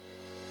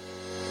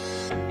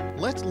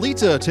Let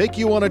Lita take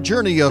you on a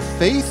journey of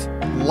faith,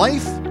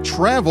 life,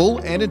 travel,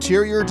 and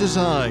interior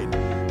design.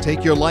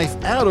 Take your life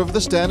out of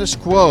the status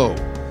quo.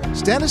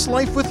 Status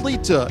Life with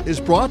Lita is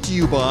brought to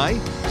you by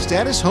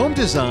Status Home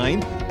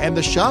Design and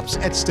the shops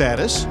at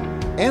Status,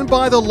 and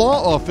by the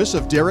law office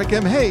of Derek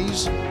M.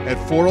 Hayes at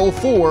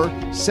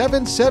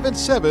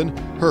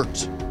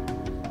 404-777-HURT.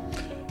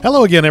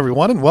 Hello again,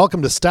 everyone, and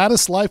welcome to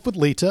Status Life with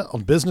Lita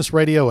on Business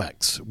Radio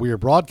X. We are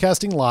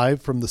broadcasting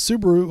live from the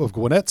Subaru of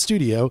Gwinnett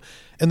studio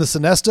in the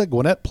Sonesta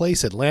Gwinnett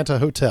Place Atlanta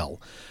Hotel.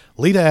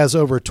 Lita has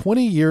over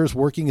 20 years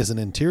working as an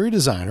interior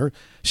designer.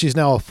 She's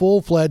now a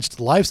full-fledged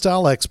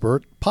lifestyle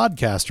expert,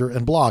 podcaster,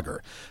 and blogger.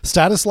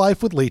 Status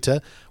Life with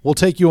Lita will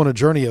take you on a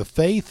journey of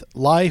faith,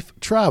 life,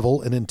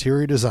 travel, and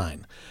interior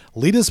design.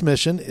 Lita's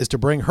mission is to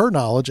bring her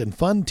knowledge and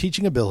fun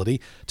teaching ability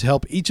to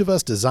help each of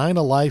us design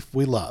a life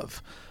we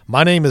love.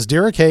 My name is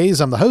Derek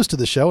Hayes. I'm the host of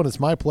the show, and it's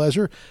my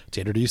pleasure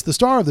to introduce the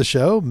star of the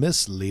show,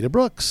 Miss Lita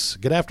Brooks.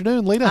 Good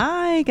afternoon, Lita.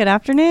 Hi, good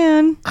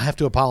afternoon. I have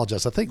to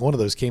apologize. I think one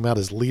of those came out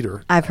as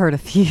leader. I've heard a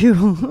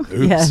few.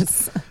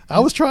 Yes.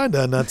 I was trying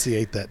to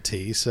enunciate that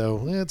T,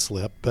 so it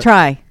slipped. But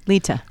Try.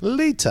 Lita.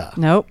 Lita.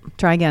 Nope.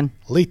 Try again.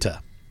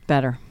 Lita.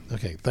 Better.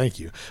 Okay, thank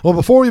you. Well,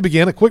 before we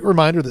begin, a quick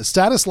reminder that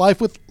Status Life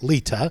with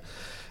Lita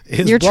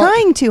is You're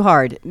trying too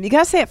hard. You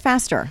got to say it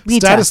faster.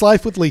 Lita. Status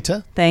Life with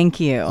Lita. Thank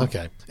you.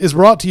 Okay. Is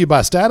brought to you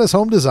by Status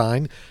Home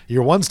Design,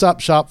 your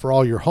one-stop shop for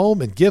all your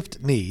home and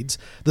gift needs,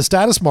 the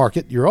Status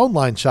Market, your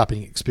online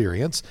shopping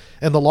experience,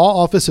 and the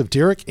law office of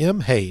Derek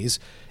M. Hayes.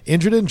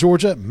 Injured in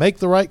Georgia, make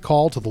the right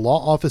call to the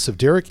law office of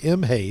Derek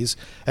M. Hayes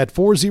at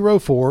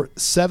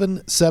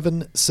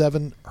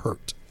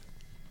 404-777-HURT.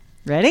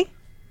 Ready?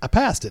 I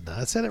passed it.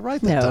 I said it right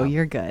that No, time.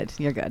 you're good.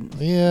 You're good.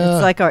 Yeah.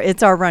 It's like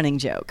our running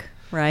joke,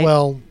 right?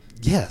 Well,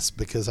 yes,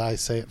 because I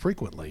say it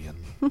frequently, and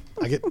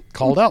I get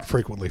called out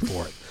frequently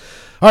for it.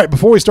 All right,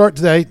 before we start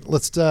today,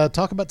 let's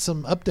talk about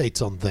some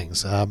updates on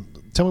things.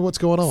 Tell me what's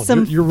going on.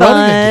 Some you're fun.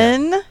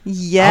 running again.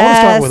 Yes, I want to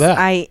start with that.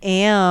 I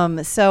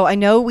am. So I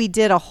know we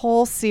did a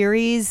whole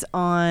series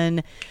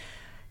on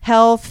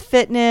health,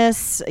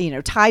 fitness,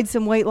 tied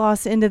some weight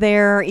loss into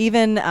there.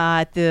 Even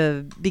at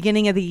the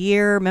beginning of the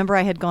year, remember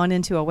I had gone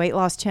into a weight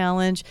loss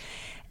challenge.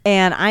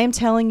 And I am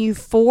telling you,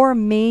 for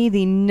me,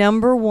 the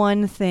number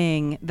one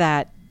thing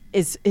that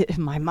is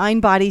my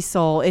mind, body,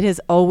 soul, it has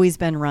always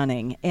been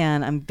running.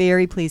 And I'm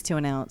very pleased to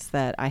announce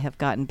that I have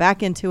gotten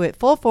back into it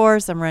full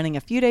force. I'm running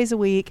a few days a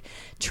week,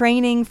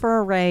 training for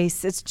a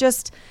race. It's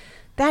just,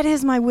 that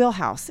is my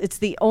wheelhouse. It's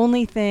the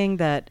only thing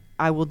that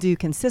I will do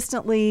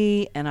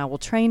consistently, and I will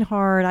train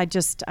hard. I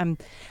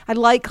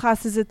like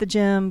classes at the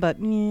gym, but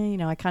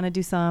I kind of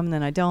do some, and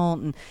then I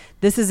don't. And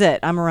this is it.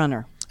 I'm a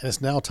runner. And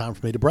it's now time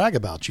for me to brag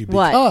about you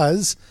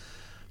because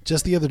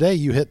just the other day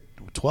you hit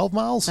 12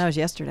 miles. That was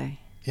yesterday.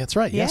 Yeah, that's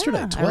right. Yesterday,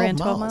 12 miles. I ran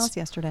 12 miles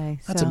yesterday.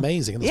 That's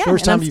amazing. And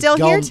and I'm still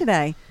here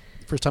today.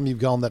 First time you've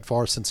gone that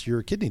far since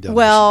your kidney donation.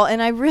 Well,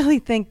 and I really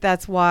think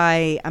that's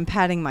why I'm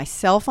patting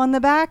myself on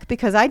the back,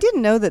 because I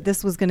didn't know that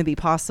this was going to be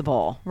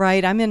possible,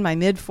 right? I'm in my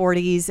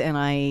mid-40s, and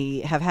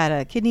I have had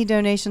a kidney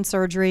donation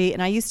surgery,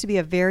 and I used to be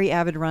a very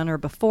avid runner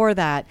before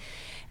that,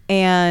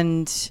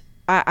 and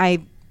I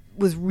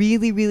was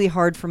really, really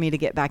hard for me to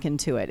get back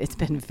into it. It's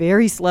been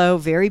very slow,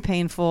 very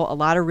painful, a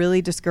lot of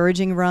really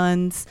discouraging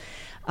runs.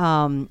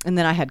 And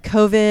then I had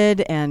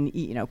COVID and,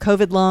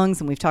 COVID lungs,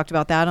 and we've talked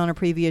about that on a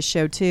previous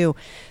show too.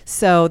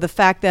 So the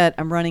fact that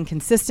I'm running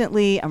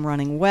consistently, I'm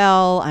running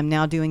well, I'm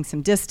now doing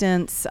some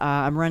distance.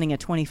 I'm running a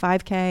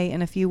 25K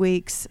in a few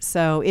weeks.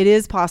 So it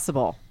is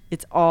possible.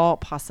 It's all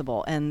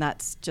possible. And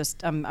that's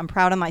just, I'm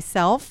proud of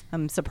myself.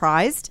 I'm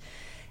surprised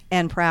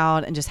and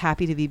proud and just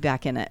happy to be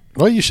back in it.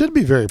 Well, you should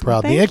be very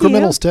proud. Thank the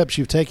incremental you. steps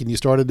you've taken, you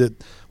started at,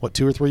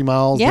 2 or 3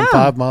 miles, then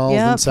 5 miles,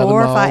 then 7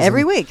 4 or miles. 5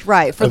 every week,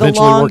 right, for the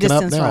eventually long working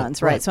up distance now.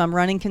 runs, right. So I'm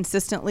running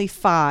consistently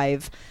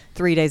 5,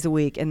 3 days a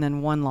week, and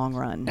then 1 long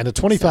run. And a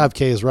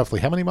 25K is roughly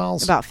how many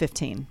miles? About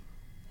 15.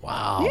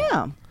 Wow.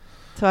 Yeah.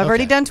 So I've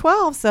already done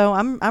 12, so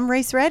I'm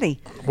race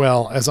ready.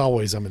 Well, as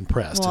always, I'm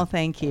impressed. Well,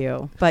 thank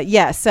you. But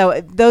yes,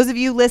 so those of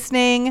you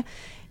listening,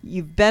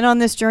 you've been on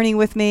this journey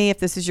with me. If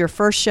this is your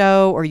first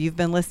show or you've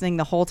been listening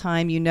the whole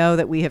time, you know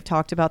that we have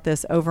talked about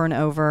this over and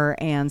over.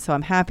 And so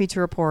I'm happy to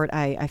report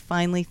I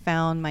finally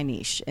found my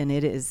niche, and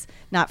it is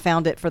not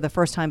found it for the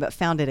first time, but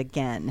found it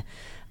again.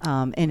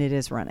 And it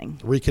is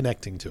running.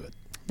 Reconnecting to it.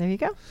 There you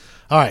go.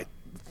 All right.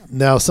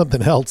 Now,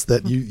 something else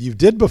that you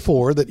did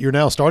before that you're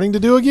now starting to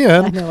do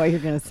again. I know what you're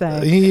going to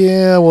say.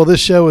 Yeah, well, this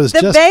show is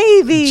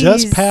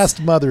just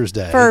past Mother's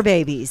Day. Fur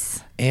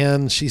babies.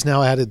 And she's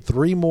now added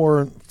 3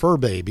 more fur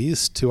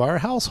babies to our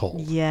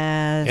household.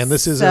 Yes. And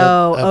this is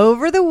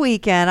over the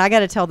weekend, I got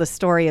to tell the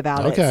story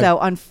about it. So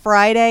on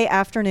Friday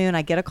afternoon,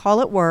 I get a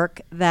call at work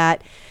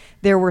that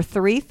there were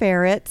 3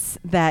 ferrets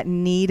that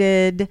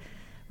needed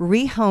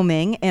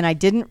rehoming, and I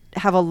didn't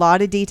have a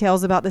lot of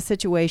details about the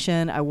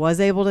situation. I was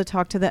able to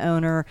talk to the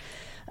owner.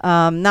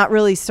 Not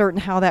really certain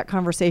how that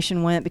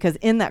conversation went, because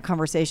in that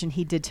conversation,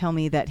 he did tell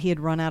me that he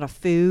had run out of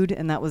food,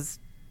 and that was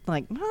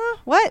like,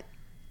 what?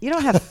 You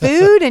don't have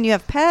food and you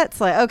have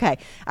pets? Like, okay,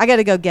 I got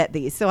to go get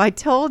these. So I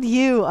told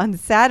you on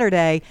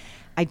Saturday,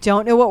 I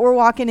don't know what we're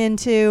walking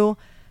into.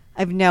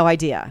 I have no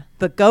idea.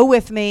 But go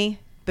with me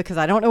because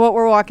I don't know what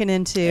we're walking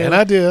into. And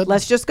I did.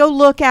 Let's just go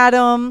look at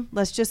them.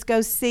 Let's just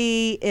go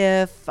see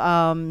if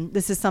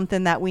this is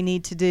something that we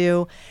need to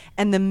do.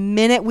 And the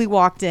minute we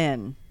walked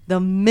in,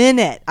 the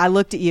minute I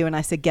looked at you and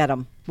I said, get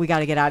them. We got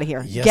to get out of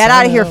here. Yes, get I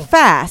out of here know.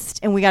 fast.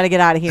 And we got to get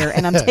out of here.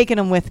 And I'm taking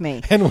them with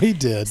me. And we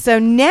did. So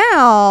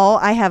now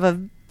I have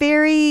a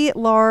very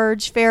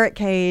large ferret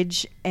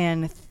cage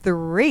and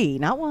 3,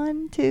 not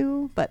 1,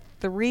 2, but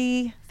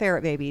 3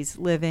 ferret babies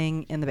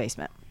living in the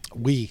basement.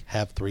 We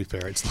have 3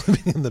 ferrets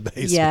living in the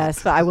basement.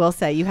 Yes, but I will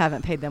say you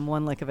haven't paid them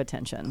one lick of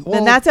attention. Well,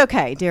 and that's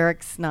okay.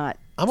 Derek's not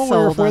I'm aware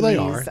sold of where on they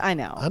these. are. I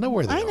know. I know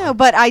where they are. I know,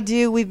 but I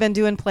do. We've been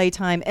doing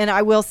playtime. And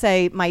I will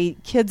say my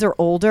kids are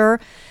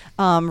older.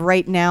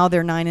 Right now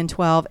they're 9 and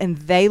 12, and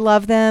they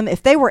love them.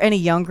 If they were any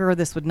younger,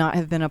 this would not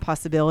have been a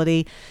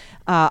possibility.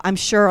 I'm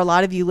sure a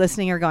lot of you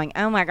listening are going,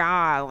 oh my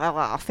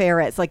God,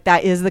 ferrets. Like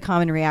that is the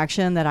common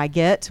reaction that I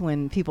get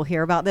when people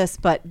hear about this.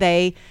 But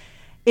it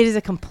is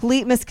a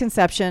complete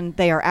misconception.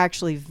 They are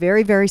actually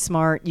very, very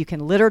smart. You can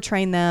litter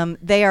train them.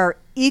 They are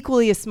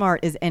equally as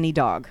smart as any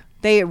dog.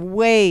 They are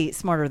way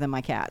smarter than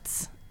my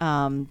cats.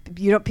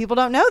 People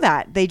don't know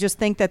that. They just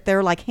think that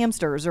they're like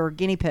hamsters or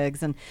guinea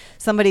pigs. And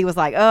somebody was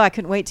like, oh, I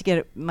couldn't wait to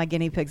get my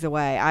guinea pigs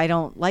away. I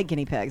don't like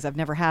guinea pigs. I've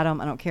never had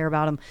them. I don't care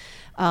about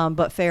them.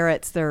 But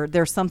ferrets,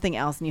 they're something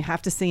else, and you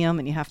have to see them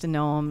and you have to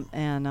know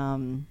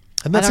them.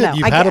 And that's it.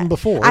 You've had them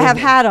before. I have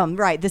had them.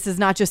 Right. This is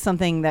not just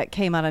something that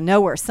came out of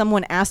nowhere.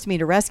 Someone asked me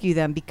to rescue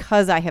them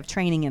because I have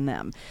training in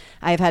them.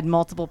 I have had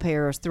multiple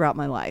pairs throughout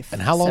my life.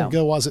 And how long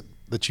ago was it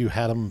that you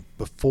had them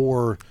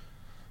before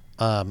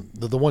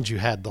the ones you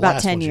had, about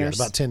last 10 ones you years.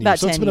 had? About 10 about years.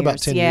 So 10 it's been about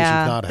 10 years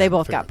yeah, you've not they had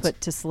both got ferrets.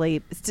 put to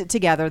sleep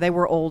together. They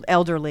were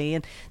elderly,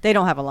 and they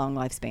don't have a long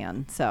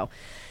lifespan. So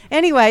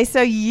anyway,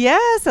 so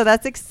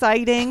that's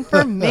exciting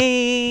for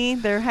me.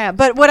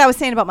 But what I was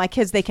saying about my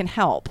kids, they can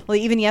help.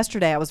 Like even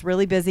yesterday, I was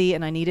really busy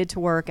and I needed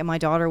to work, and my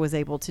daughter was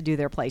able to do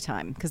their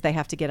playtime because they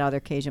have to get out of their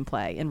cage and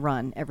play and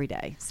run every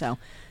day. So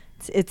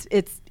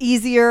it's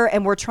easier,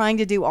 and we're trying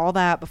to do all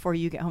that before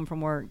you get home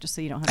from work, just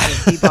so you don't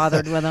have to be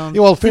bothered with them.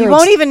 Yeah, well, you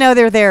won't even know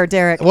they're there,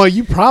 Derek. Well,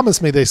 you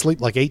promised me they sleep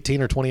like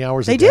 18 or 20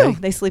 hours a day. They do.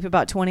 They sleep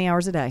about 20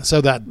 hours a day.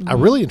 So that I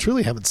really and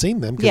truly haven't seen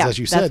them because, Yeah, as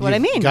you that's said, what I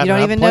you've mean. You gotten don't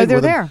out even and know played they're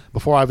with them there.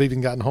 before I've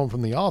even gotten home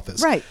from the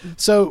office. Right.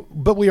 So,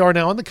 but we are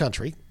now in the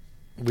country.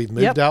 We've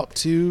moved out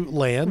to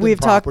land We've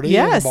and property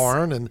talked- and yes.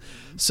 barn, and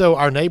so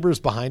our neighbors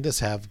behind us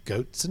have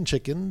goats and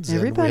chickens.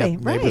 Everybody, and we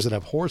have neighbors right. that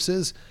have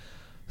horses.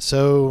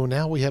 So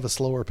now we have a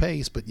slower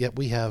pace, but yet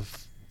we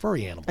have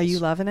furry animals. Are you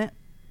loving it?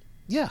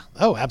 Yeah.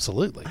 Oh,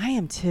 absolutely. I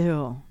am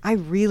too. I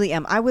really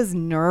am. I was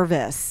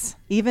nervous.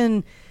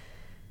 Even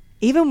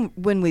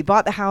when we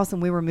bought the house and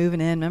we were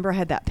moving in, remember I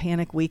had that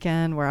panic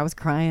weekend where I was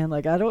crying,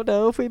 like, I don't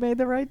know if we made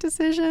the right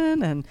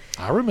decision. And,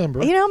 I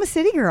remember. I'm a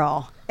city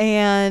girl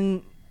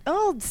and,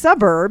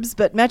 suburbs,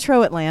 but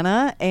metro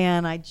Atlanta.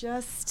 And I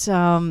just,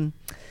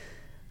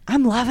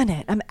 I'm loving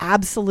it. I'm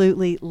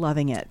absolutely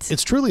loving it.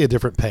 It's truly a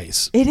different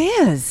pace. It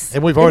is.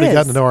 And we've already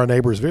gotten to know our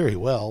neighbors very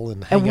well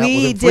and hang out with we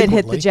them did hit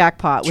frequently. the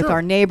jackpot with Sure.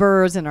 our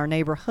neighbors and our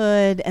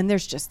neighborhood. And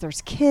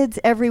there's kids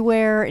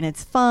everywhere, and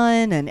it's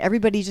fun, and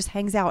everybody just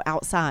hangs out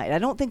outside. I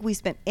don't think we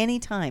spent any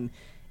time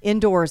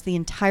indoors the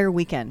entire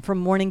weekend from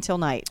morning till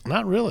night.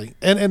 Not really.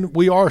 And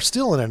we are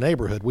still in a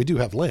neighborhood. We do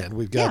have land.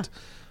 We've got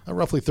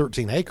roughly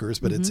 13 acres,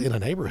 but it's in a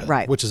neighborhood,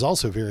 Right. which is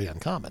also very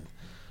uncommon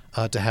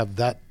to have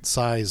that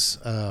size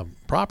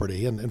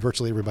property, and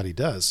virtually everybody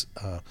does.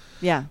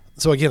 Yeah.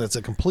 So again, it's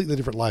a completely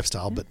different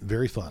lifestyle, but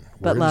very fun.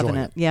 But We're loving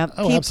enjoying it. Yeah.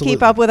 Oh, keep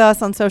absolutely. up with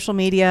us on social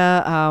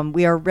media.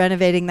 We are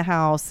renovating the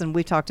house, and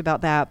we've talked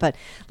about that. But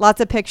lots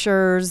of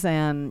pictures,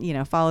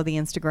 and follow the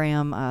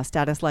Instagram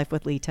Status Life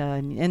with Lita,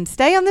 and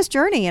stay on this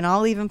journey. And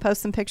I'll even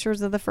post some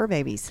pictures of the fur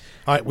babies.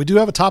 All right, we do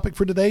have a topic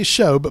for today's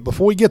show, but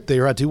before we get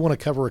there, I do want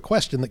to cover a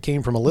question that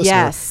came from a listener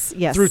Yes.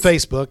 through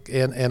Facebook,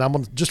 and I'm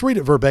going to just read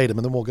it verbatim,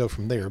 and then we'll go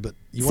from there. But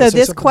you So want to say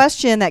this something?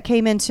 question that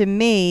came into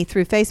me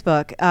through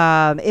Facebook,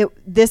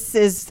 this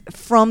is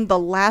from the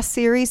last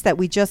series that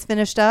we just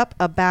finished up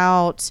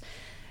about,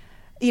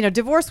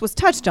 divorce was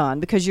touched on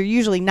because you're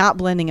usually not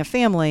blending a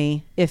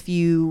family if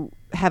you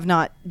have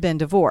not been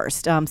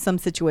divorced. Some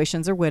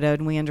situations are widowed,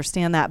 and we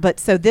understand that. But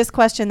so this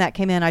question that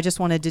came in, I just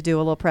wanted to do a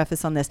little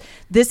preface on this.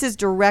 This is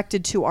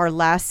directed to our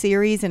last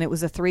series, and it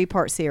was a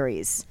 3-part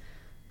series.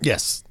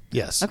 Yes.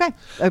 Okay.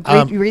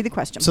 You read the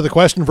question. So the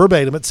question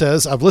verbatim, it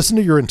says, I've listened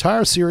to your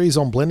entire series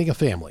on blending a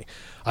family.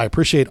 I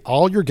appreciate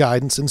all your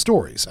guidance and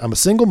stories. I'm a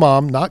single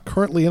mom, not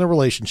currently in a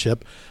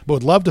relationship, but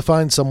would love to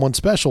find someone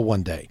special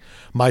one day.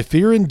 My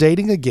fear in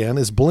dating again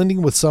is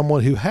blending with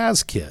someone who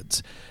has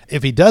kids.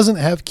 If he doesn't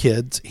have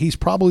kids, he's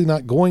probably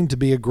not going to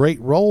be a great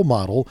role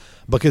model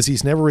because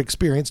he's never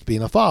experienced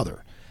being a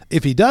father.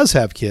 If he does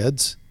have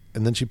kids,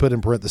 and then she put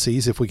in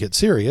parentheses, if we get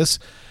serious,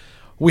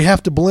 we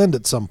have to blend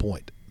at some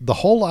point. the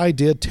whole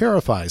idea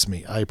terrifies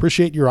me. I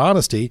appreciate your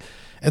honesty.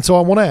 And so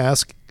I want to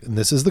ask, and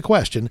this is the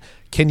question,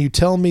 can you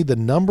tell me the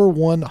number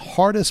one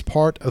hardest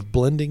part of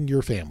blending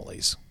your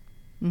families?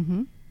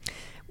 Mm-hmm.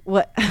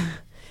 What,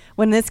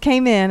 when this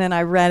came in and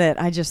I read it,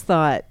 I just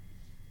thought,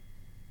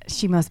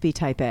 she must be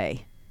type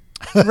A.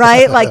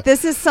 Right? Like,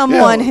 this is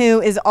someone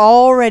who is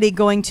already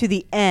going to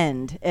the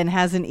end and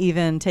hasn't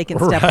even taken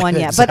step one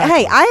yet. Exactly. But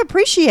hey, I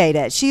appreciate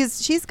it.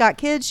 She's got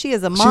kids. She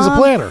is a mom. She's a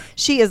planner.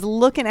 She is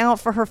looking out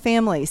for her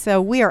family.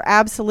 So we are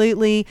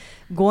absolutely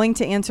going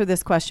to answer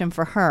this question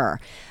for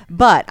her.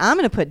 But I'm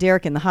going to put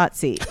Derek in the hot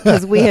seat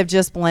because we have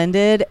just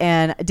blended.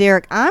 And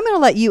Derek, I'm going to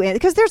let you in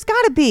because there's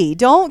got to be.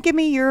 Don't give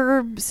me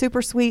your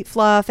super sweet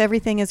fluff.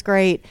 Everything is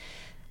great.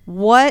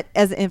 What,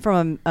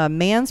 from a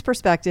man's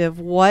perspective,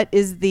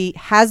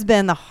 has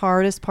been the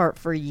hardest part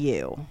for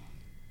you?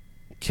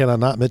 Can I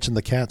not mention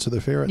the cats or the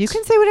ferrets? You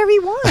can say whatever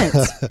you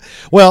want.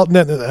 Well,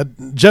 no,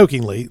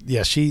 jokingly,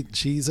 yeah,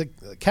 she's a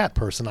cat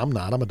person. I'm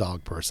not. I'm a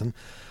dog person.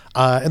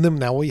 And then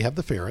now we have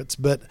the ferrets.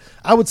 But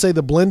I would say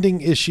the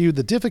blending issue,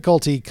 the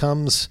difficulty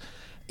comes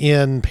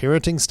in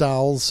parenting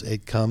styles.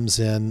 It comes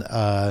in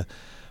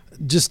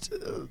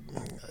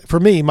for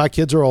me, my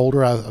kids are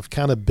older. I've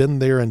kind of been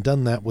there and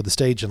done that with the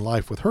stage in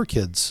life with her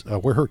kids,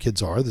 where her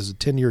kids are. There's a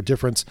 10-year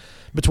difference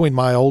between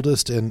my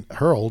oldest and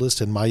her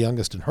oldest and my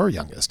youngest and her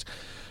youngest.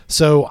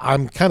 So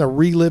I'm kind of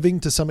reliving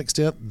to some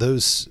extent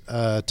those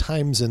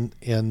times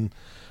in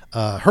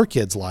her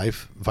kid's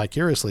life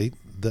vicariously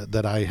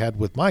that I had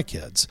with my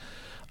kids.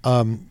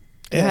 You're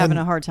having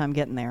a hard time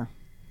getting there.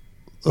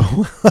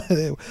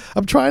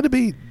 I'm trying to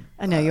be...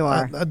 I know you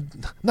are.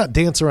 Not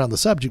dance around the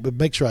subject, but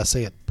make sure I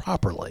say it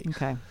properly.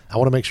 Okay. I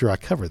want to make sure I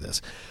cover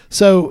this.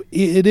 So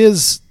it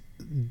is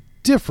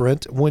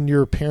different when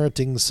you're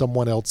parenting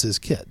someone else's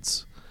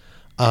kids.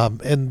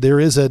 And there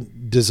is a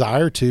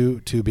desire to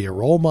be a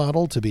role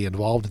model, to be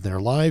involved in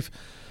their life.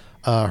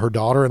 Her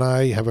daughter and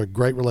I have a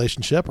great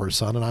relationship. Her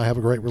son and I have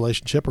a great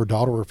relationship. Her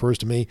daughter refers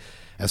to me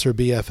as her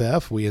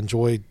BFF. We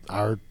enjoy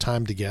our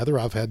time together.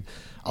 I've had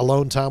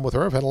alone time with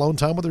her. I've had alone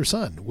time with her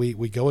son. We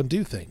go and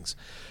do things.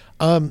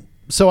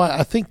 So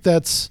I think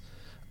that's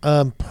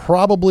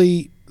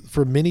probably,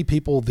 for many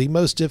people, the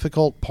most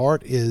difficult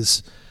part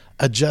is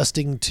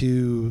adjusting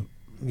to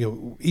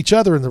each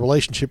other in the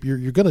relationship.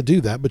 You're going to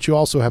do that, but you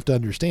also have to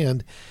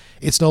understand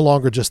it's no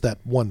longer just that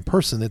one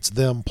person. It's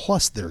them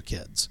plus their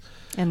kids.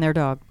 And their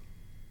dog.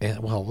 And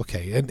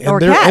okay. And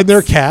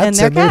their cats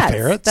and their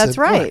ferrets. That's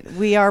right.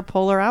 We are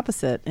polar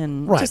opposite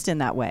just in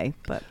that way.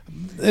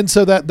 And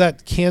so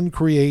that can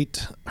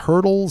create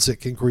hurdles. It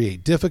can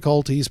create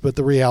difficulties. But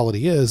the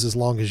reality is, as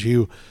long as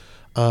you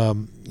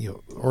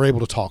are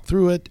able to talk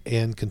through it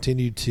and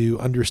continue to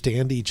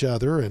understand each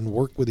other and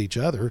work with each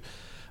other,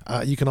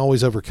 you can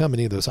always overcome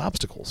any of those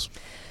obstacles.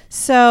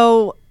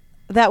 So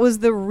that was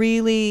the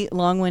really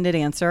long-winded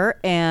answer.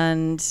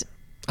 And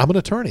I'm an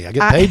attorney. I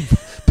get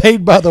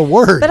paid by the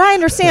word. But I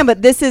understand.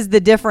 But this is the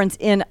difference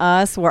in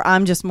us, where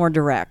I'm just more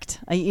direct.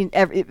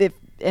 If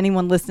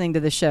anyone listening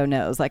to the show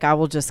knows, I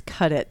will just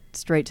cut it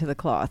straight to the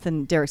cloth.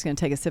 And Derek's going to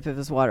take a sip of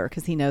his water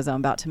because he knows I'm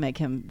about to make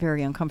him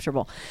very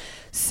uncomfortable.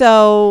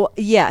 So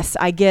yes,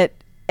 I get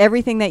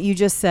everything that you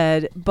just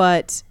said.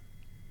 But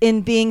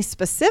in being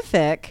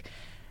specific,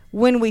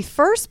 when we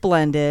first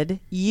blended,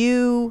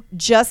 you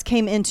just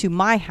came into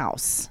my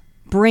house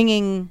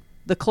bringing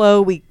the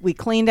clothes. We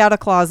cleaned out a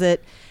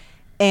closet,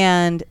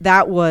 and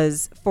that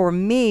was, for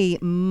me,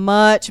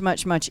 much,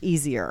 much, much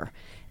easier.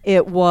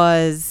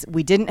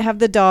 We didn't have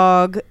the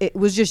dog. It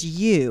was just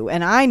you.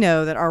 And I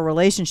know that our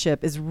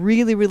relationship is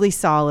really, really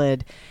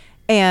solid.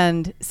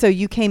 And so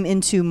you came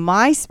into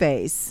my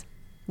space,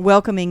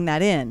 welcoming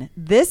that in.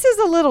 This is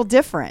a little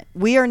different.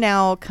 We are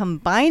now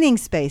combining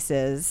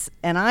spaces.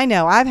 And I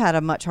know I've had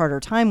a much harder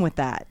time with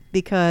that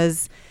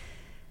because,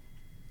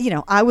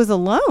 I was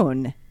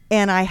alone.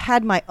 And I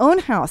had my own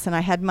house, and I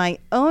had my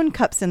own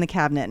cups in the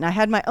cabinet, and I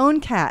had my own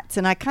cats,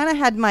 and I kind of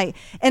had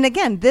and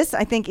again, this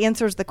I think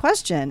answers the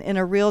question in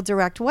a real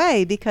direct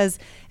way, because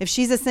if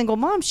she's a single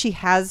mom, she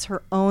has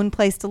her own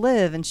place to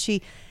live, and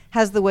she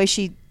has the way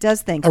she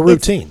does things. A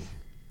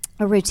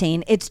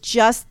routine. It's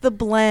just the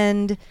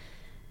blend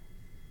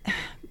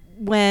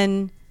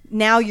when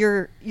now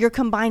you're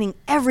combining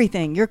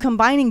everything. You're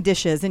combining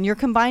dishes, and you're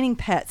combining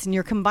pets, and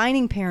you're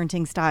combining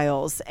parenting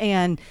styles,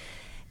 and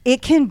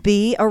it can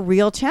be a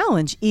real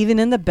challenge, even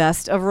in the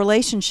best of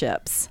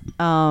relationships.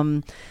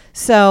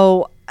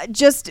 So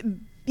just,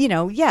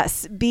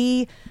 yes,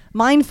 be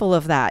mindful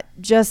of that.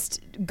 Just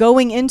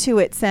going into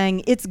it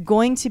saying it's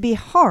going to be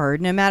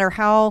hard, no matter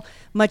how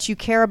much you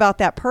care about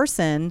that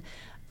person.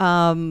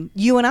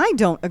 You and I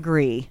don't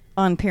agree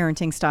on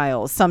parenting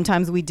styles.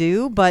 Sometimes we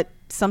do, but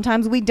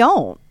sometimes we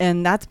don't.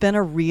 And that's been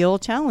a real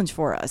challenge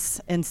for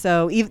us. And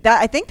so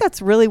I think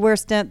that's really where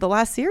the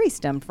last series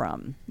stemmed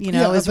from,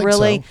 is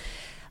really... So.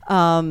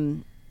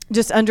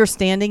 Just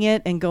understanding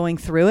it and going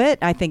through it.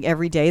 I think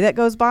every day that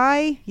goes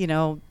by,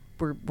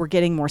 we're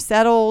getting more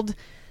settled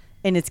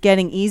and it's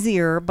getting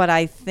easier, but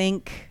I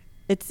think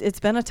it's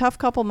been a tough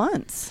couple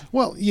months.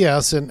 Well,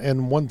 yes.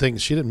 And one thing,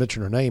 she didn't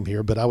mention her name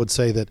here, but I would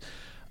say that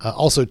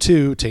Also,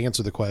 too, to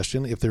answer the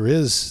question, if there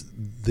is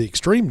the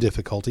extreme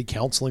difficulty,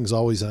 counseling is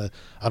always an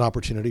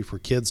opportunity for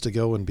kids to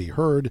go and be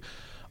heard,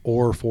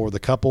 or for the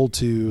couple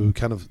to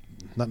kind of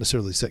not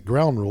necessarily set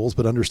ground rules,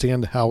 but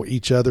understand how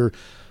each other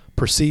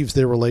perceives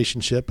their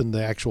relationship and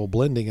the actual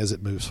blending as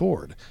it moves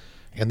forward.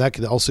 And that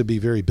could also be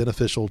very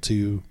beneficial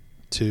to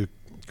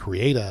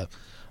create a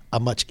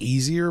much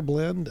easier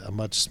blend, a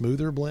much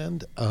smoother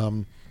blend.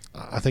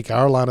 I think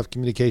our line of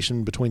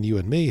communication between you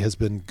and me has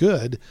been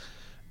good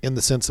in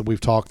the sense that we've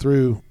talked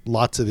through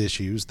lots of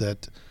issues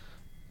that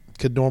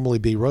could normally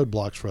be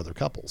roadblocks for other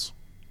couples.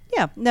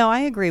 Yeah, no,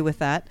 I agree with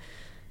that.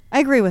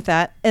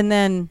 And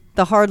then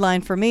the hard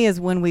line for me is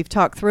when we've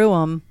talked through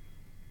them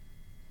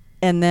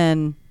and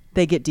then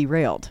they get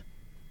derailed.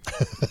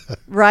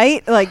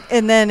 Right? But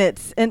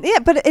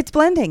it's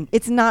blending.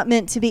 It's not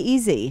meant to be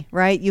easy,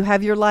 right? You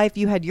have your life,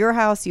 you had your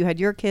house, you had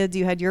your kids,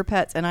 you had your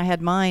pets, and I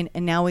had mine.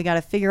 And now we got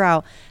to figure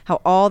out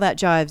how all that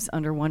jives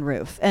under one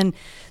roof. And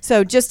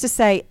so just to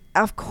say,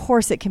 of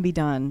course it can be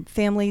done.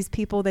 Families,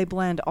 people, they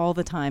blend all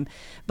the time.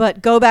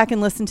 But go back and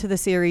listen to the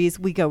series.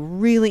 We go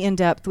really in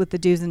depth with the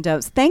do's and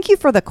don'ts. Thank you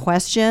for the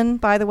question,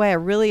 by the way. I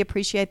really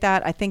appreciate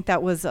that. I think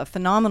that was a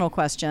phenomenal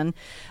question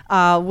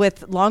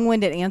with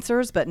long-winded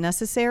answers, but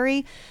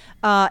necessary.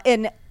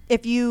 And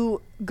if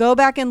you go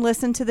back and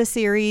listen to the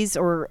series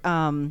or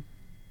and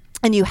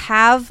you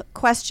have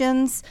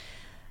questions,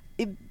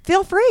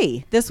 feel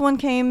free. This one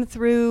came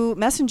through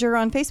Messenger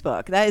on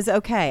Facebook. That is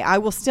okay. I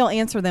will still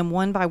answer them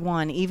one by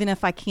one, even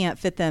if I can't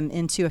fit them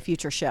into a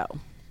future show.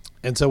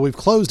 And so we've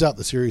closed out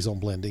the series on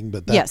blending,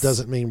 but that Yes.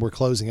 doesn't mean we're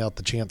closing out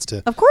the chance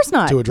to, Of course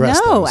not. to address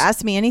No, those.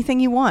 ask me anything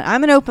you want.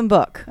 I'm an open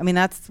book. I mean,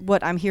 that's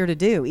what I'm here to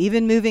do.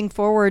 Even moving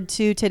forward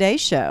to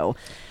today's show,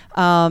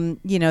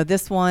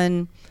 this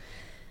one.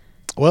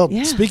 Well,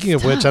 Yeah, speaking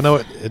of it's which, I tough. know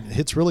it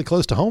hits really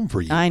close to home for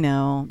you. I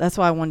know. That's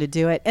why I wanted to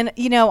do it. And,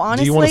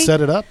 honestly. Do you want to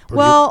set it up? or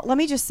Well, let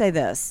me just say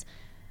this.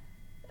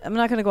 I'm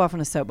not going to go off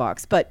on a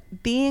soapbox, but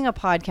being a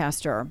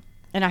podcaster,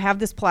 and I have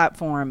this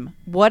platform,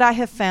 what I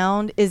have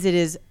found is it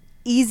is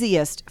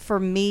easiest for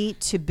me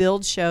to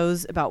build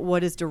shows about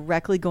what is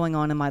directly going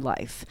on in my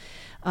life.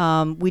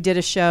 We did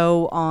a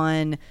show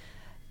on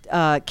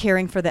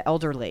caring for the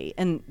elderly,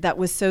 and that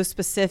was so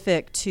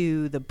specific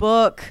to the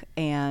book,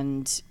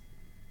 and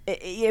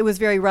it was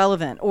very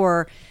relevant.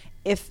 Or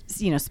if,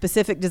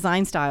 specific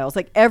design styles,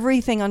 like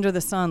everything under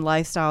the sun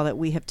lifestyle that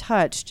we have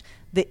touched,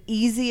 the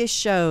easiest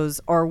shows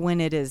are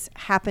when it is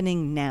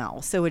happening now.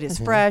 So it is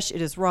fresh,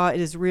 it is raw, it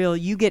is real.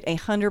 You get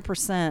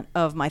 100%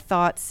 of my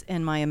thoughts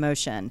and my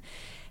emotion.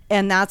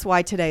 And that's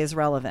why today is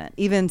relevant.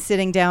 Even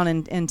sitting down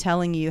and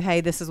telling you, hey,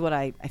 this is what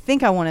I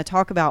think I want to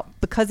talk about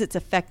because it's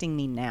affecting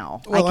me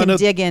now. Well, I can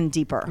dig in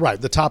deeper.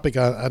 Right. The topic,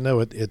 I know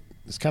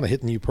it's kind of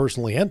hitting you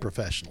personally and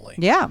professionally.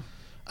 Yeah.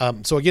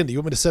 So again, do you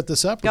want me to set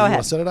this up? Or Go do you ahead.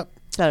 want to set it up?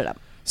 Set it up.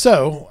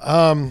 So,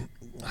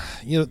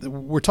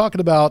 we're talking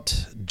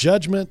about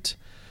judgment,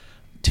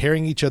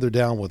 tearing each other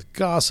down with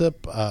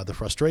gossip, the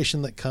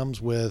frustration that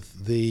comes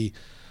with the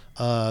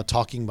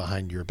talking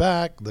behind your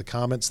back, the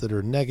comments that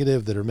are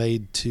negative that are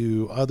made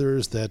to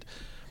others that,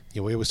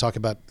 we always talk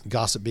about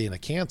gossip being a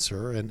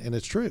cancer, and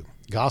it's true.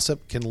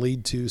 Gossip can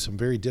lead to some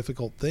very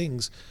difficult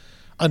things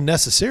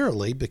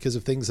unnecessarily because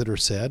of things that are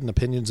said and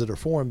opinions that are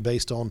formed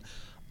based on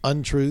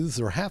untruths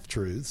or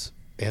half-truths,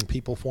 and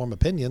people form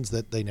opinions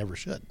that they never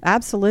should.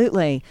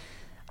 Absolutely.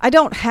 I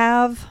don't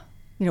have,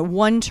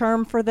 one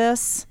term for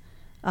this.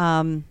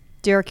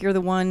 Derek, you're the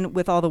one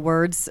with all the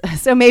words,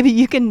 so maybe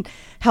you can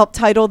help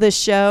title this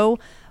show.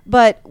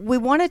 But we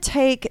want to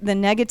take the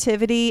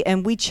negativity,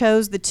 and we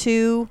chose the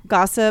two,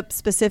 gossip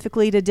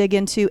specifically to dig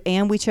into,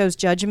 and we chose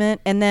judgment.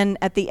 And then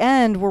at the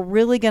end,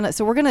 we're going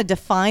to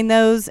define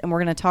those, and we're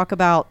going to talk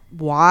about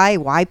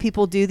why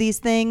people do these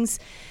things.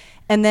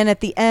 And then at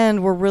the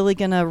end, we're really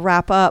going to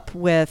wrap up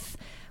with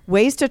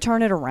ways to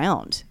turn it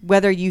around,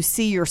 whether you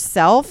see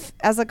yourself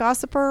as a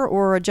gossiper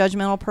or a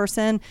judgmental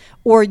person,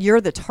 or you're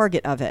the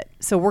target of it.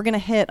 So we're going to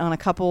hit on a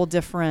couple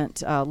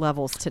different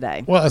levels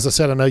today. Well, as I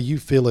said, I know you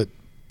feel it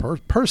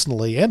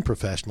personally and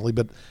professionally,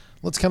 but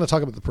let's kind of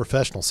talk about the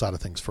professional side of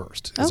things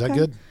first. Is that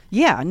good?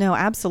 Yeah, no,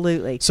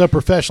 absolutely. So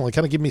professionally,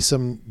 kind of give me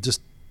some just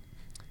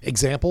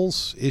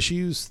examples,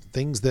 issues,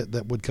 things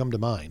that would come to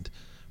mind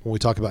when we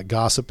talk about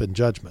gossip and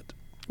judgment.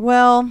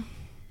 Well,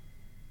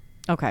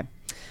 okay.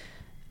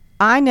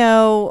 I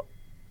know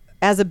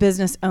as a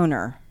business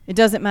owner, it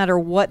doesn't matter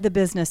what the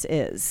business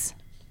is.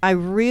 I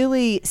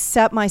really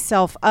set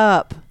myself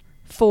up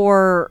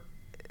for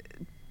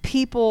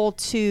people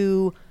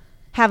to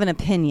have an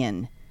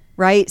opinion,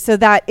 right? So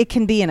that it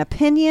can be an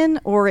opinion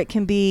or it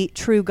can be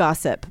true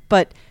gossip.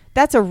 But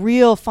that's a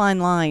real fine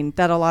line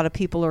that a lot of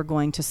people are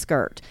going to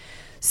skirt.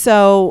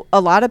 So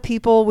a lot of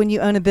people, when you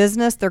own a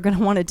business, they're going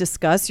to want to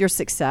discuss your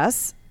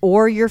success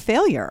or your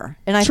failure.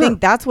 And I Sure. think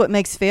that's what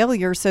makes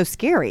failure so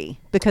scary,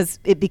 because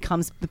it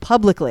becomes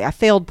publicly. I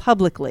failed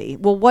publicly.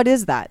 Well, what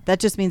is that? That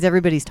just means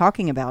everybody's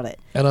talking about it.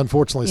 And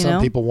unfortunately, You some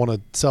know? people want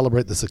to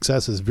celebrate the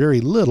successes very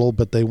little,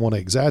 but they want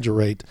to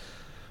exaggerate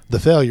the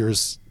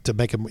failures to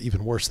make them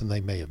even worse than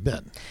they may have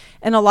been.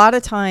 And a lot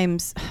of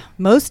times,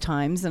 most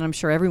times, and I'm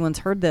sure everyone's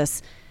heard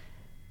this,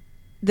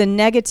 the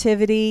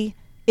negativity,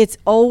 it's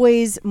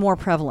always more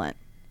prevalent.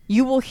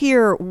 You will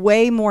hear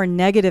way more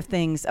negative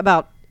things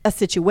about a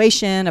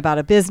situation, about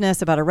a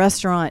business, about a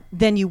restaurant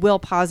than you will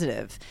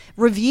positive.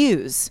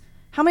 Reviews.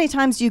 How many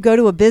times do you go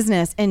to a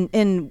business and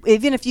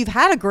even if you've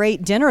had a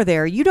great dinner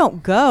there, you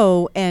don't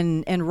go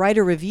and write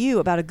a review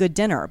about a good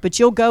dinner, but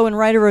you'll go and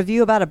write a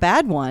review about a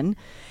bad one.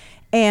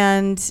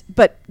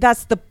 But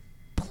that's the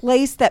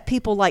place that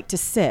people like to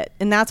sit.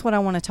 And that's what I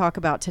want to talk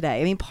about today.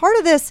 I mean, part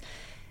of this,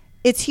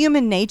 it's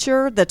human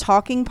nature, the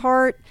talking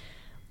part,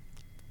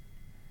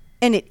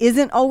 and it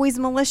isn't always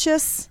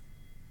malicious,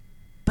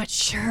 but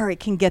sure, it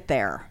can get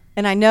there.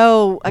 And I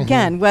know,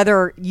 again,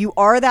 whether you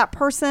are that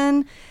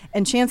person,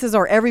 and chances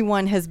are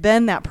everyone has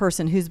been that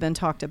person who's been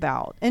talked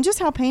about, and just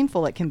how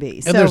painful it can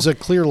be. And there's a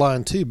clear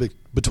line, too,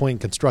 between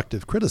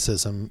constructive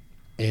criticism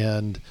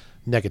and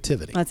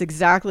negativity. That's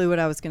exactly what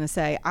I was going to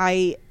say.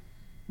 I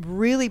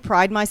really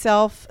pride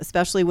myself,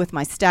 especially with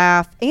my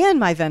staff and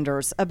my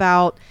vendors,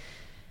 about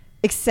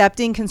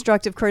accepting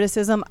constructive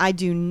criticism. I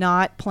do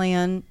not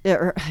claim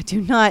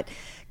to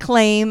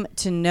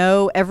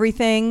know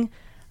everything.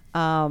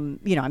 I'm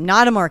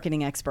not a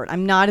marketing expert.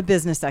 I'm not a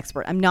business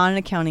expert. I'm not an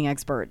accounting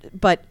expert,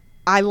 but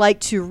I like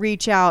to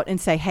reach out and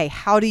say, hey,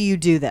 how do you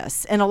do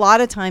this? And a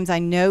lot of times I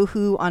know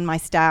who on my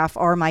staff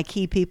are my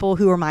key people,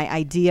 who are my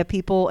idea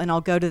people, and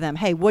I'll go to them,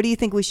 hey, what do you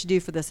think we should do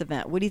for this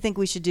event? What do you think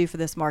we should do for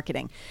this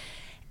marketing?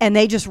 And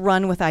they just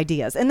run with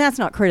ideas. And that's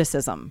not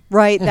criticism,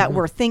 right? That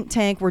we're think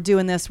tank, we're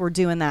doing this, we're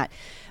doing that.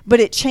 But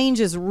it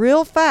changes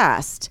real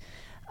fast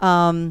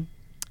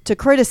to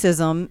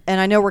criticism. And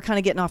I know we're kind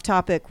of getting off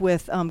topic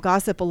with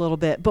gossip a little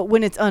bit, but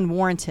when it's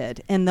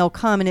unwarranted and they'll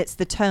come and it's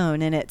the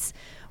tone and it's,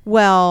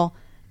 well,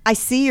 I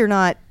see you're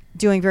not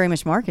doing very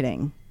much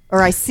marketing,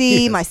 or I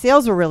see my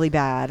sales were really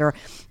bad, or,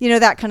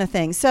 that kind of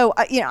thing. So,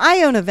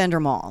 I own a vendor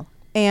mall,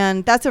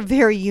 and that's a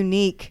very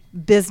unique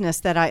business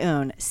that I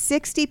own.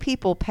 60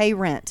 people pay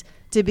rent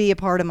to be a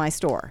part of my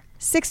store.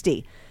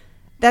 60.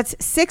 That's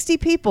 60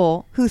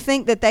 people who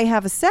think that they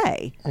have a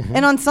say.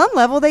 And on some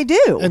level they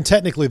do. And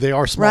technically they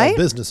are small right?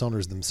 business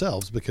owners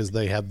themselves, because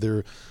they have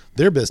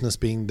their business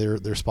being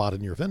their spot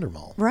in your vendor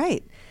mall.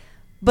 Right.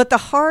 But the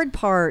hard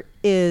part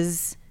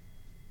is,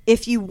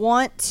 if you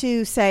want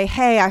to say,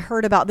 hey, I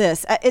heard about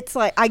this, it's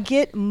like I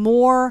get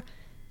more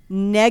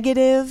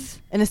negative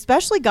and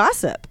especially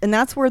gossip. And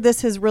that's where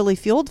this has really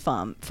fueled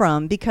from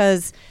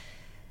because,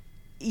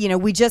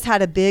 we just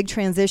had a big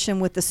transition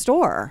with the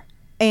store.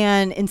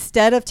 And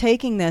instead of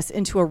taking this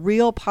into a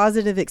real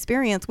positive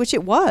experience, which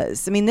it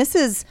was, I mean, this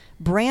is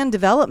brand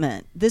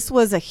development. This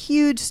was a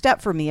huge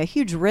step for me, a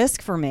huge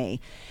risk for me.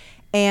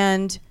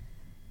 And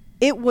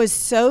it was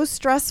so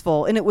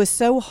stressful and it was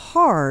so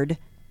hard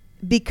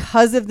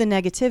because of the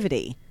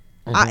negativity.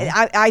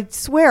 I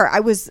swear,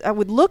 I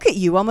would look at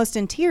you almost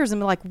in tears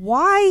and be like,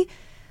 why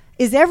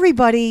is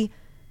everybody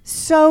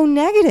so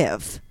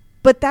negative?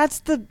 But that's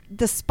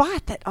the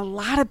spot that a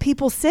lot of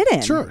people sit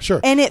in.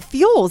 Sure. And it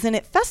fuels and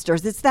it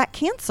festers. It's that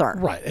cancer.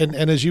 Right.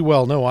 And as you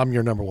well know, I'm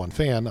your number one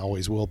fan,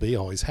 always will be,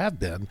 always have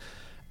been.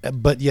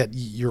 But yet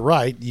you're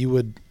right. You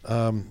would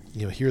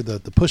hear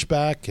the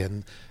pushback,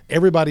 and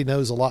everybody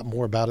knows a lot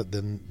more about it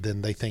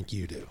than they think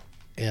you do.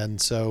 And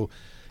so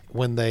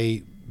when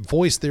they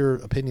voice their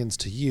opinions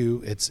to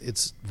you,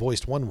 it's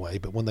voiced one way,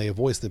 but when they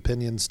voice the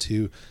opinions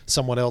to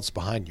someone else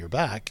behind your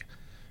back,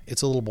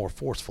 it's a little more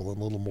forceful and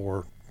a little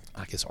more,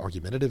 I guess,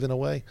 argumentative in a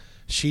way.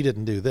 She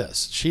didn't do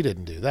this. She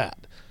didn't do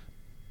that.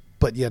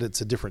 But yet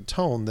it's a different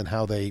tone than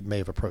how they may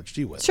have approached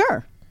you with.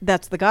 Sure.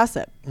 That's the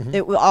gossip.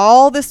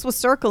 All this was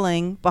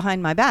circling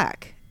behind my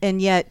back.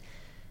 And yet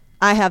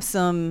I have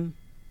some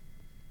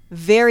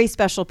very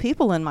special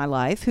people in my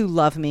life who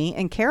love me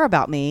and care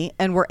about me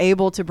and were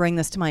able to bring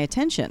this to my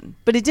attention.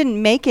 But it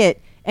didn't make it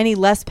any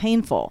less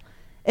painful.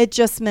 It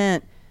just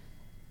meant,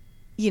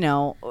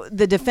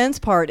 the defense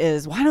part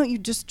is, why don't you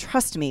just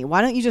trust me?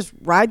 Why don't you just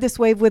ride this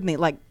wave with me?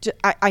 Like,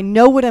 I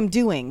know what I'm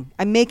doing.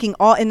 I'm making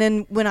and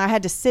then when I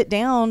had to sit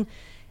down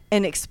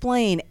and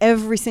explain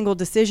every single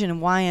decision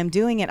and why I'm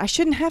doing it, I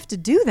shouldn't have to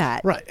do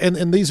that. Right.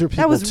 And these are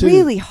people, that was too,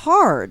 really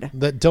hard,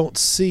 that don't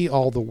see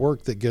all the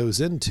work that goes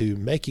into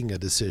making a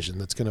decision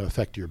that's going to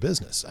affect your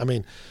business. I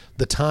mean,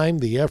 the time,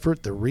 the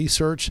effort, the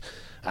research.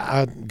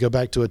 I go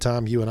back to a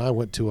time you and I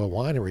went to a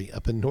winery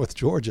up in North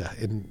Georgia,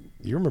 and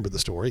you remember the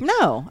story.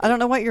 No, I don't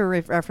know what you're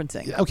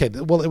referencing. Okay,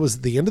 well, it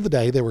was the end of the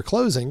day. They were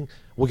closing.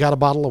 We got a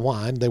bottle of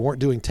wine. They weren't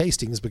doing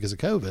tastings because of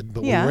COVID,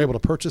 but we were able to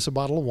purchase a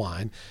bottle of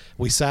wine.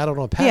 We sat on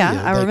a patio.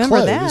 Yeah, I remember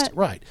closed. that.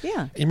 Right.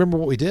 Yeah. And you remember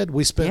what we did?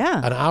 We spent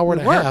an hour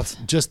and a half,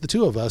 just the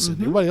two of us,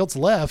 and everybody else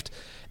left,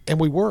 and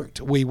we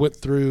worked. We went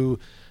through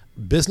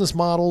business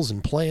models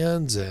and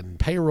plans and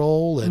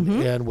payroll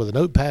and with a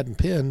notepad and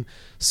pen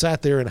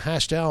sat there and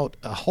hashed out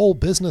a whole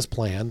business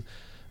plan,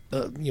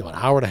 an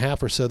hour and a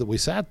half or so that we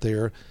sat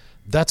there.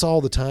 That's all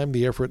the time,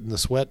 the effort, and the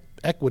sweat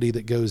equity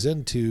that goes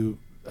into,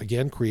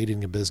 again,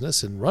 creating a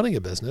business and running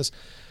a business,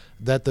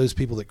 that those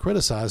people that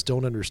criticize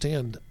don't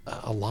understand.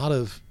 A lot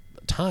of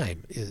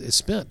time is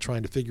spent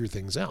trying to figure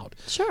things out.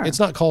 Sure. It's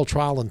not called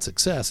trial and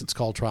success. It's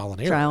called trial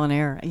and error. Trial and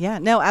error. Yeah.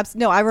 No,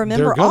 no, I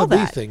remember there are all going to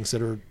be that. things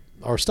that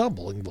are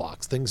stumbling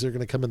blocks, things that are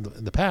going to come in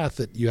the path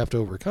that you have to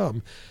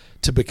overcome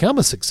to become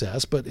a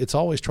success, but it's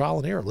always trial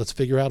and error. Let's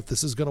figure out if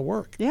this is going to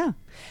work. Yeah.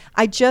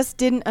 I just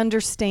didn't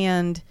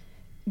understand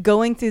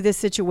going through this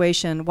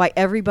situation why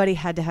everybody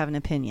had to have an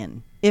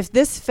opinion. If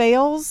this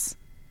fails,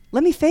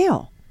 let me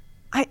fail.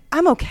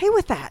 I'm okay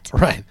with that.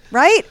 Right.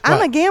 Right? I'm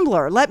Right. a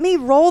gambler. Let me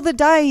roll the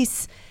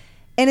dice.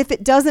 And if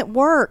it doesn't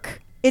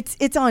work,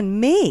 it's on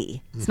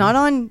me. It's not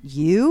on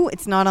you.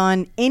 It's not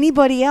on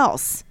anybody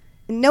else.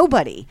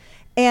 Nobody.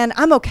 And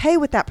I'm okay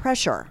with that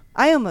pressure.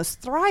 I almost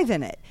thrive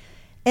in it.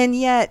 And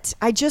yet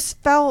I just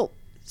felt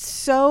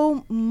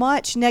so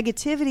much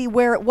negativity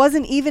where it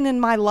wasn't even in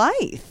my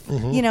life.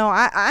 You know,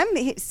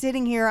 I'm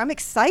sitting here, I'm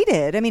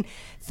excited. I mean,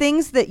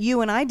 things that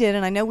you and I did,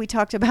 and I know we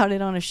talked about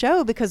it on a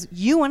show because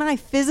you and I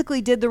physically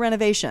did the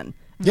renovation.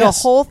 Yes,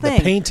 the whole thing.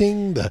 The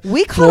painting, the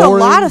We caught a flooring,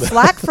 lot of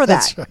slack for that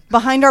That's right.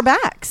 behind our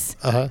backs.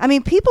 I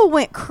mean, people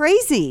went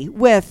crazy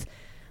with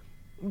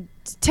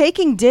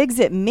taking digs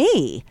at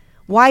me.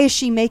 Why is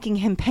she making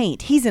him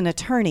paint? He's an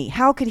attorney.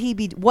 How could he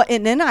be what?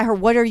 And then I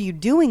heard, what are you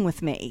doing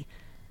with me?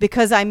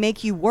 Because I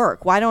make you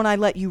work. Why don't I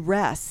let you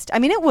rest? I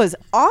mean, it was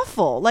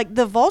awful. Like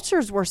the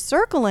vultures were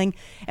circling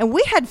and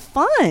we had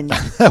fun.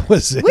 That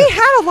was it. We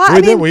had a lot. We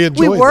I did. mean, We we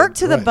enjoyed worked it.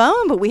 to the Right.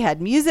 bone, but we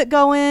had music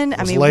going.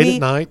 I was mean, late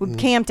at night we and-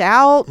 camped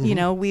out. You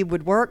know, we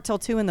would work till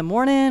 2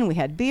 a.m. We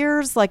had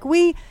beers. Like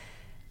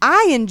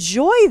I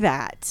enjoy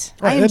that.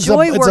 Right. I It's a-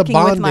 enjoy it's a working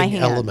with my bonding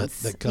hands. element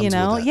that comes you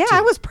know, with that, yeah, too.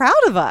 I was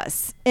proud of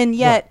us, and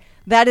yet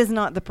that is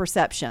not the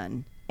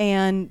perception,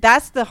 and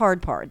that's the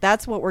hard part.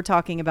 That's what we're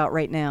talking about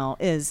right now.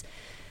 Is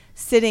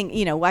sitting.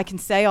 You know, I can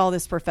say all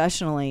this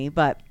professionally,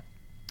 but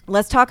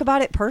let's talk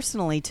about it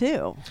personally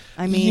too.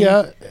 I mean,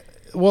 Yeah.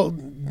 Well,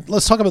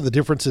 let's talk about the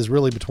differences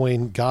really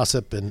between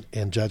gossip and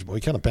judgment. We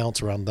kind of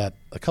bounce around that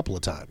a couple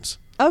of times.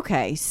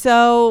 Okay,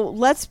 so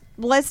let's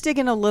dig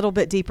in a little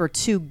bit deeper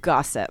to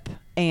gossip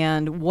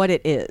and what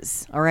it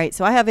is. All right,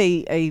 so I have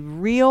a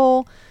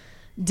real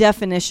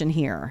definition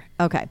here.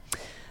 Okay,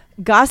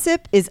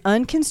 gossip is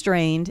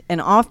unconstrained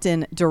and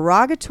often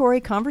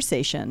derogatory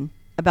conversation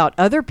about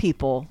other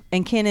people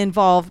and can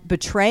involve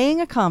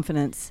betraying a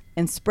confidence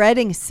and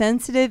spreading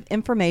sensitive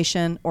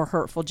information or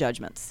hurtful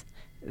judgments.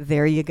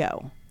 There you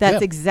go. That's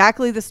Yeah.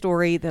 exactly the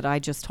story that I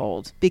just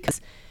told, because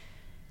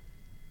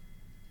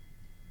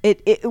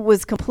it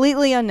was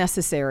completely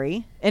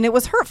unnecessary and it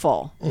was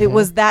hurtful. It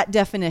was that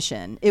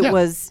definition. It Yeah.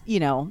 was, you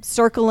know,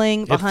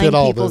 circling behind fit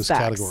all people's those backs,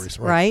 categories,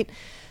 right. right?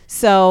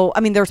 So, I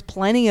mean, there's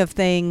plenty of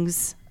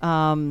things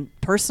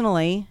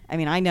personally. I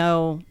mean, I'm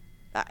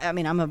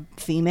a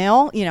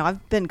female, you know,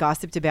 I've been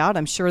gossiped about.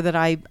 I'm sure that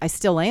I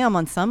still am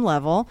on some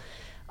level.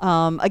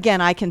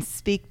 Again, I can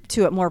speak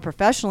to it more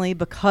professionally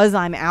because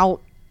I'm out,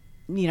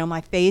 you know,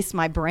 my face,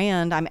 my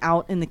brand, I'm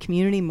out in the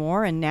community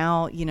more. And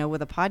now, you know,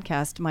 with a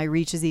podcast, my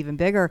reach is even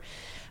bigger.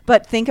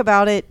 But think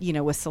about it, you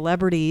know, with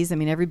celebrities. I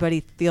mean,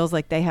 everybody feels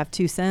like they have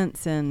 2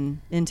 cents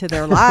into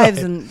their lives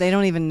Right. and they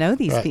don't even know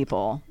these Right.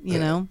 people, you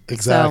know?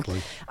 Exactly.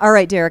 So, all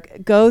right,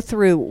 Derek, go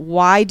through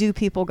why do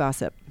people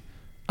gossip?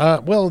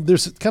 Well,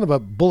 there's kind of a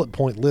bullet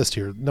point list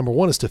here. Number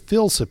one is to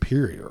feel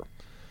superior.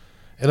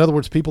 In other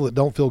words, people that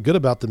don't feel good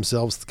about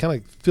themselves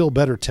kind of feel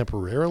better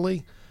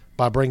temporarily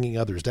by bringing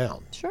others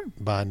down. Sure.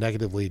 By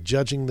negatively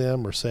judging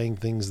them or saying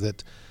things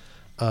that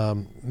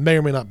may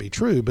or may not be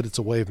true, but it's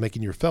a way of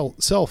making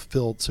yourself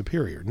feel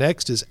superior.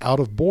 Next is out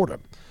of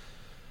boredom.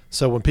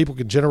 So when people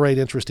can generate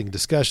interesting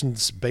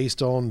discussions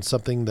based on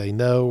something they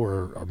know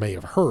or may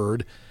have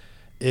heard,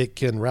 it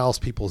can rouse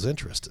people's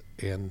interest.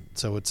 And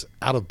so it's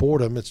out of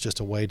boredom. It's just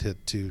a way to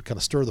kind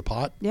of stir the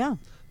pot. Yeah.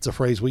 It's a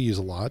phrase we use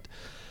a lot.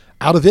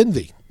 Out of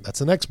envy. That's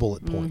the next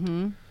bullet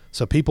point.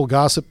 So people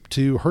gossip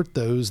to hurt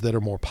those that are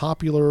more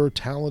popular,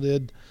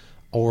 talented,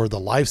 or the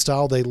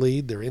lifestyle they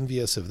lead. They're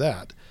envious of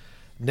that.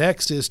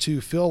 Next is to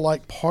feel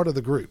like part of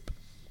the group.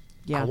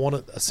 Yeah. I want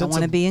a sense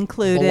to of be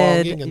included.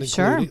 belonging and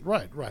Sure.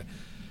 including. Right.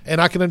 And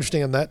I can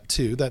understand that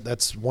too.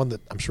 That's one that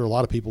I'm sure a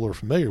lot of people are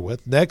familiar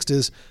with. Next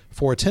is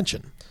for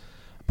attention.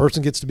 A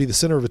person gets to be the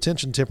center of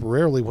attention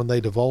temporarily when they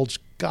divulge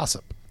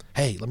gossip.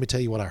 Hey, let me tell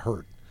you what I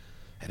heard.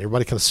 And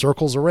everybody kind of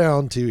circles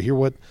around to hear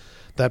what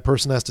that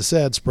person has to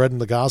say, spreading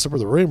the gossip or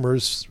the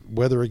rumors,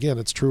 whether, again,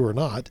 it's true or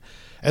not.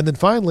 And then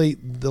finally,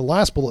 the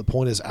last bullet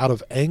point is out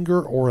of anger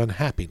or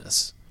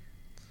unhappiness.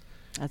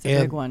 That's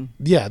a big one.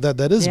 Yeah, that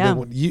is a Yeah. big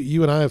one.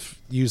 You and I have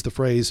used the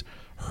phrase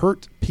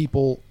hurt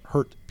people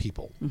hurt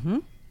people.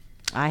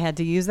 I had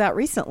to use that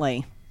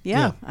recently. Yeah.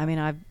 Yeah. I mean,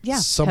 I've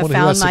Someone have who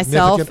found has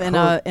myself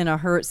significant in hurt. a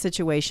hurt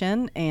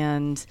situation,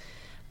 and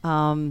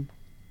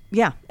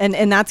yeah,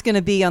 and that's going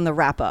to be on the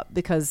wrap up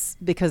because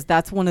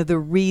that's one of the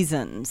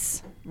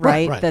reasons,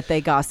 right. that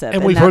they gossip.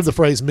 And we've heard that's- the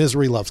phrase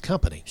misery loves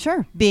company.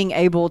 Sure. Being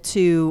able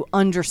to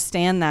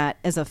understand that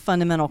as a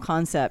fundamental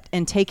concept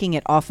and taking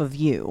it off of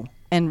you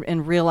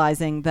and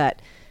realizing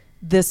that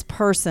this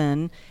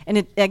person, and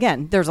it,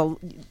 again, there's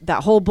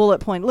that whole bullet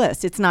point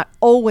list. It's not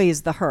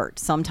always the hurt.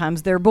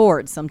 Sometimes they're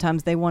bored.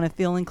 Sometimes they want to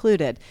feel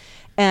included.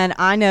 And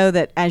I know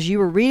that as you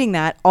were reading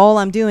that, all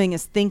I'm doing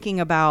is thinking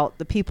about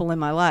the people in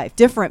my life.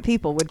 Different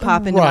people would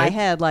pop into my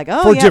head like,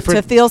 oh, yeah,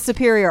 to feel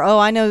superior. Oh,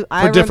 I know.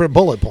 For different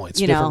bullet points,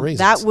 different reasons.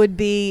 That would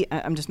be,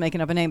 I'm just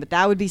making up a name, but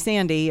that would be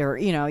Sandy, or,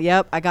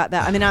 yep, I got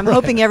that. I mean, I'm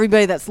hoping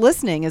everybody that's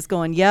listening is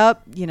going,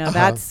 yep,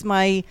 that's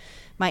my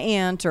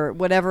aunt or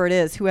whatever it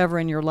is, whoever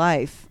in your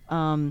life.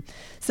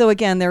 So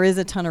again, there is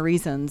a ton of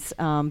reasons,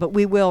 but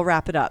we will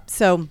wrap it up.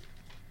 So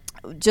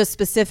just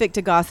specific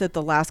to gossip,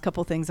 the last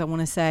couple things I want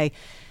to say,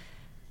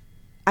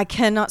 I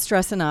cannot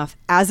stress enough,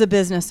 as a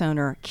business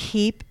owner,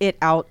 keep it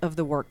out of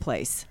the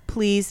workplace.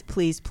 Please,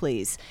 please,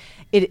 please.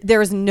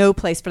 There is no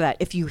place for that.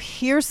 If you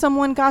hear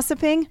someone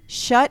gossiping,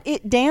 shut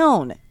it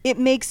down. It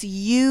makes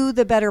you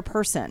the better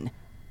person.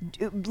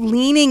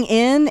 Leaning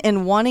in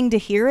and wanting to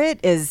hear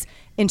it, as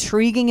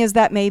intriguing as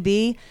that may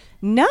be,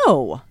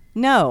 no.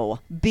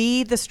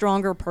 Be the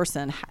stronger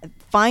person.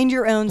 Find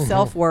your own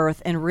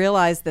self-worth and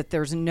realize that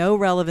there's no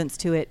relevance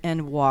to it,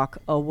 and walk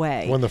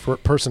away. When the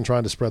person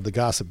trying to spread the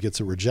gossip gets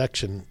a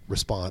rejection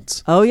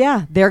response. Oh,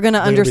 yeah. They're going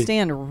to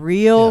understand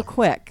real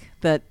quick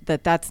that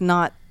that's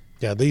not.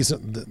 Yeah, this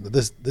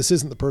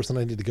isn't the person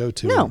I need to go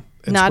to. No,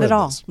 not at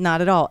all. This.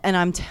 Not at all. And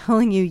I'm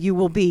telling you, you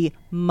will be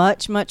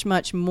much, much,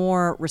 much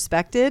more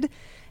respected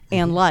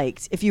and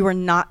liked if you are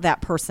not that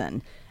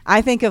person.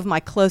 I think of my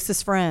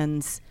closest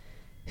friends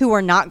who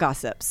are not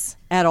gossips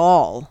at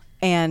all.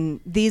 And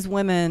these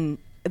women,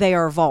 they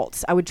are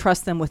vaults. I would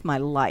trust them with my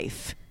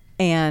life.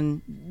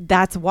 And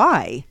that's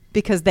why,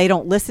 because they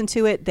don't listen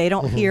to it. They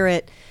don't hear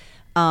it.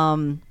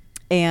 And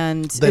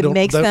it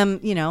makes them,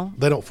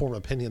 They don't form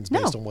opinions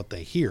based on what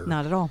they hear.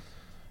 Not at all.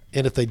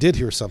 And if they did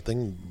hear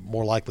something,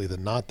 more likely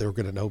than not, they're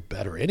going to know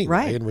better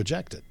anyway and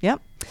reject it.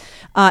 Yep.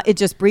 It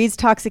just breeds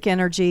toxic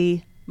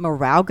energy.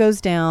 Morale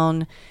goes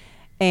down.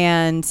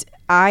 And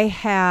I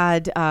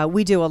had,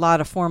 we do a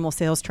lot of formal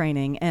sales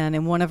training, and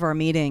in one of our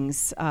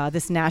meetings,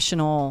 this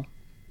national,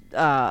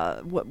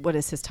 what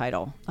is his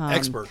title?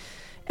 Expert.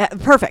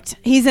 Perfect.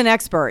 He's an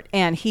expert,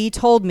 and he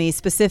told me,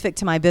 specific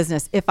to my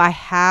business, if I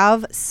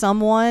have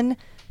someone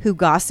who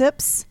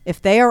gossips,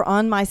 if they are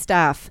on my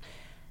staff,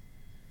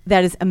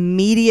 that is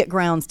immediate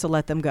grounds to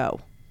let them go.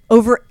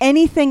 Over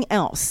anything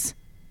else.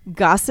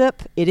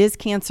 Gossip, it is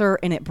cancer,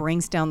 and it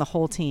brings down the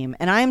whole team.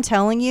 And I am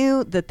telling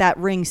you that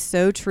rings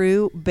so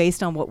true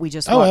based on what we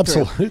just walked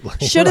through.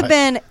 Absolutely. Should have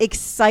been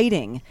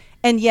exciting.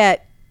 And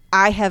yet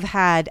I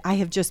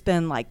have just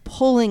been like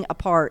pulling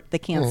apart the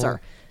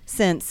cancer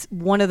since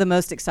one of the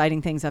most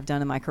exciting things I've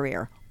done in my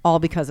career, all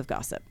because of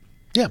gossip.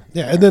 Yeah.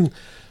 And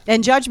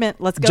then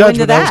judgment, let's go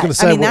into that. I was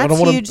going to say, that's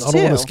huge too. I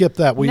don't want to skip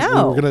that. We were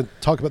going to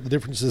talk about the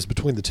differences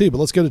between the two, but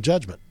let's go to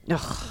judgment.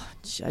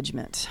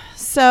 Judgment.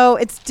 So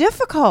it's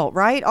difficult,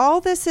 right?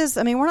 All this is,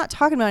 we're not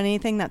talking about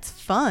anything that's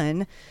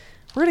fun.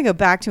 We're going to go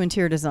back to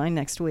interior design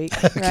next week,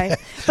 right?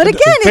 But again,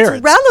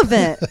 it's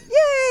relevant.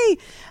 Yay.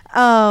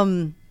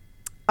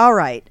 All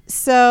right.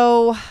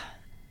 So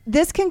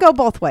this can go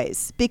both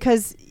ways,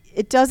 because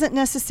it doesn't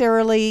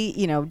necessarily,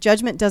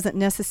 judgment doesn't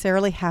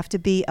necessarily have to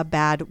be a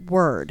bad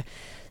word.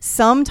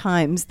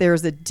 Sometimes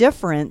there's a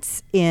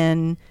difference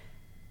in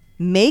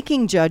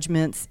making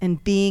judgments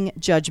and being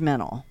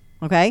judgmental.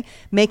 Okay?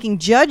 Making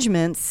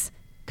judgments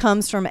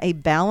comes from a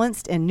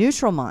balanced and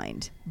neutral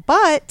mind.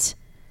 But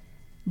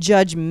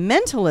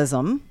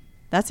judgmentalism,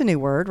 that's a new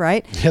word,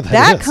 right? Yeah,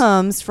 that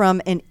comes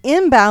from an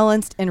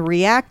imbalanced and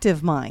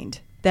reactive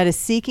mind that is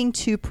seeking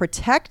to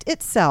protect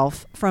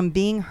itself from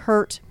being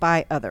hurt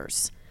by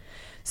others.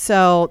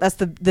 So that's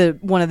the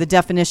one of the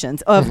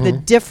definitions of the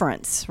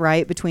difference,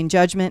 right, between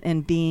judgment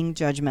and being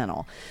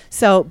judgmental.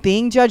 So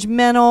being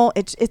judgmental,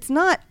 it's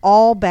not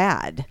all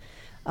bad.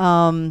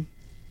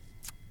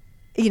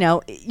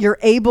 You're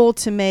able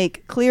to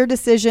make clear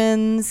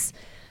decisions,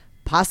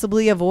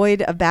 possibly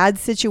avoid a bad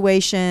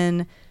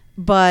situation,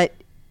 but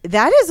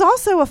that is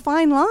also a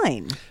fine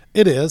line.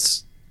 It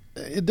is.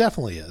 It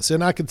definitely is.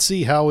 And I could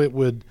see how it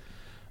would,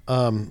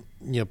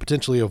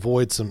 potentially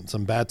avoid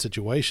some bad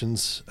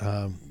situations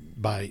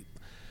by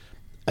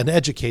an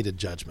educated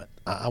judgment.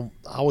 I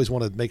always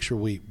want to make sure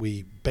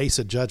we base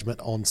a judgment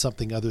on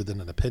something other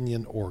than an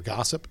opinion or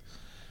gossip.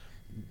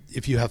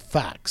 If you have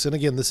facts, and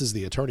again, this is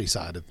the attorney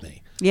side of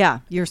me. Yeah,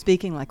 you're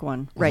speaking like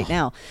one right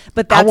now.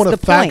 But that's the point. I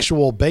want a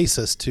factual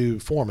basis to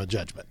form a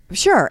judgment.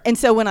 Sure. And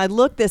so when I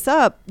looked this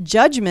up,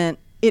 judgment,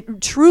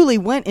 it truly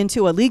went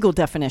into a legal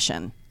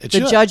definition. The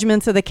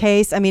judgments of the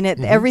case.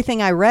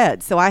 Everything I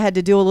read. So I had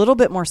to do a little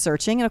bit more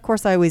searching. And of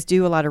course, I always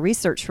do a lot of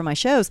research for my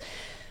shows.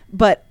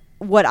 But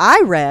what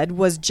I read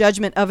was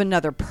judgment of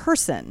another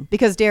person,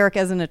 because Derek,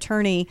 as an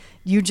attorney,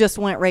 you just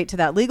went right to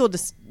that legal.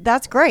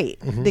 That's great,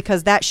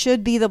 because that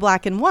should be the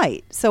black and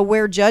white. So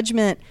where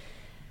judgment,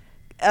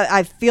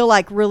 I feel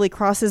like, really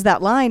crosses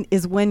that line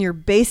is when you're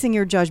basing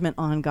your judgment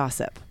on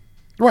gossip.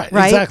 Right?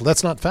 Exactly.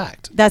 That's not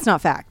fact. That's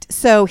not fact.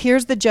 So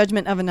here's the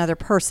judgment of another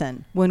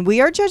person. When we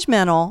are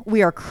judgmental,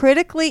 we are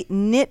critically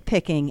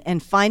nitpicking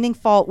and finding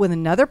fault with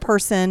another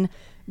person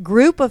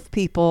group of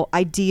people,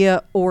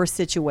 idea, or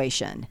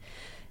situation.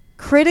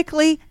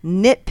 Critically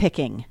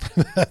nitpicking.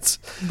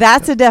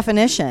 That's a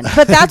definition.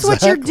 But that's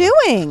what you're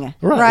doing,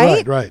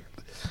 right? Right.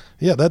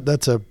 Yeah,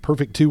 that's a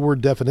perfect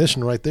 2-word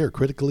definition right there.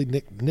 Critically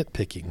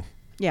nitpicking.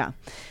 Yeah.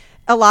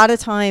 A lot of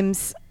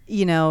times,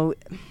 there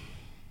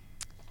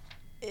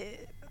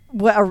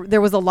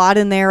was a lot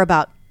in there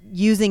about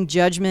using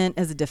judgment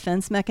as a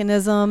defense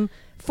mechanism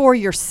for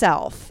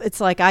yourself. It's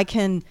like I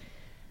can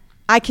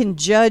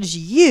judge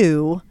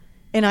you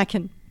and I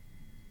can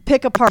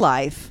pick apart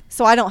life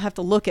so I don't have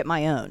to look at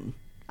my own.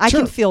 I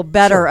can feel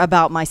better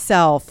about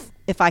myself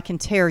if I can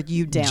tear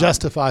you down.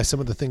 Justify some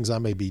of the things I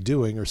may be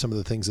doing or some of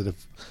the things that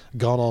have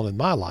gone on in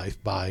my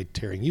life by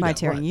tearing you down. By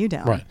tearing you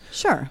down. Right.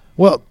 Sure.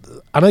 Well,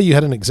 I know you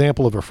had an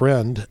example of a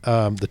friend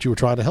that you were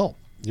trying to help.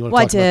 You want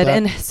to talk about that?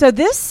 And so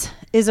this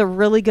is a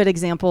really good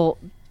example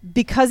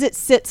because it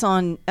sits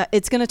on,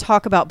 it's going to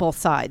talk about both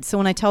sides. So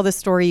when I tell this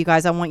story, you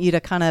guys, I want you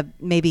to kind of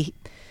maybe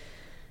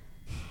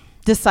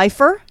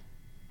decipher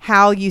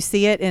how you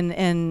see it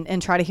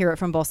and try to hear it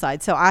from both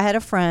sides. So I had a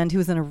friend who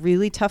was in a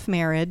really tough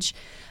marriage,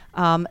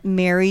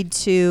 married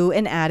to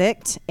an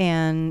addict,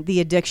 and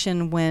the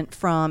addiction went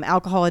from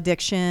alcohol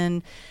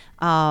addiction,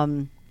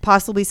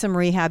 possibly some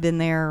rehab in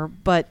there,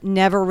 but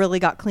never really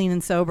got clean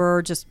and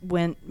sober, just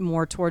went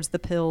more towards the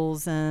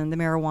pills and the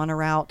marijuana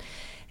route.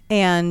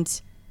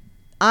 And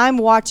I'm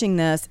watching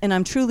this and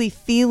I'm truly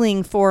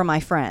feeling for my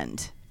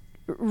friend.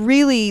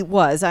 Really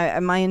was.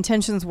 My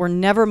intentions were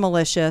never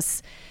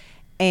malicious,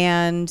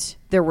 and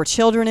there were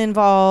children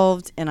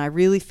involved, and I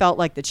really felt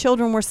like the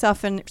children were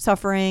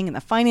suffering and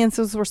the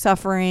finances were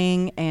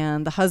suffering,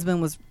 and the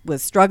husband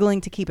was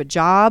struggling to keep a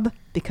job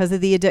because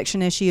of the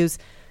addiction issues.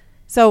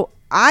 So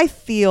I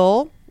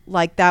feel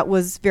like that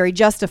was very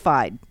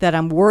justified, that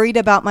I'm worried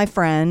about my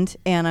friend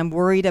and I'm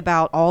worried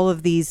about all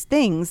of these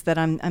things that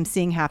I'm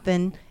seeing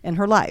happen in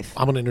her life.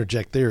 I'm going to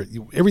interject there.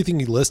 Everything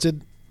you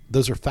listed,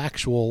 those are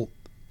factual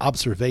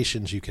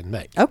observations you can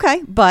make.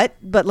 Okay, but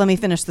let me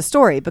finish the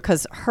story,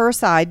 because her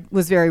side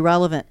was very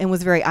relevant and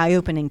was very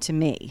eye-opening to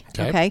me.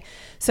 Okay?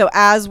 So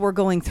as we're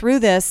going through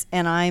this,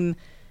 and I'm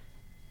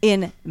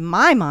in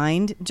my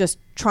mind just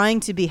trying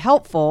to be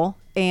helpful,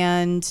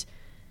 and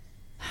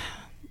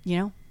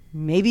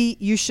maybe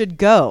you should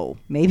go,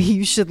 maybe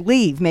you should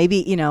leave,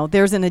 maybe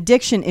there's an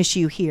addiction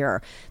issue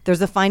here,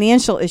 there's a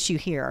financial issue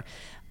here,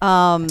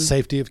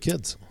 safety of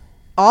kids,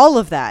 all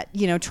of that,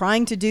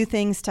 trying to do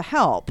things to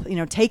help,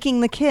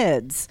 taking the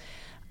kids,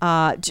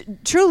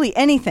 truly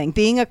anything,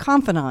 being a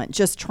confidant,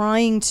 just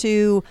trying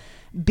to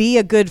be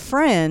a good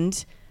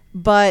friend,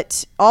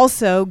 but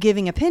also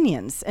giving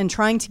opinions and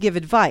trying to give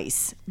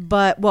advice.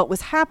 But what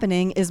was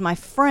happening is my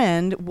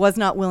friend was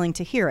not willing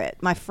to hear it.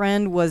 My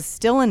friend was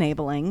still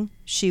enabling.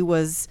 She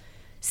was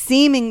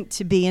seeming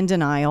to be in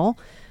denial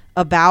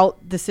about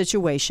the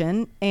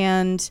situation.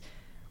 And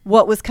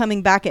what was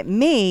coming back at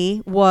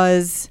me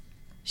was,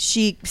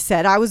 she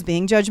said I was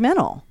being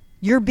judgmental.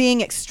 You're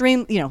being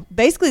extreme,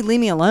 basically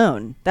leave me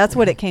alone. That's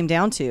what it came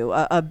down to,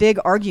 a big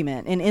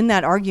argument. And in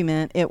that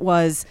argument, it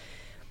was,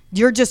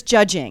 you're just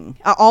judging.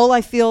 All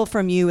I feel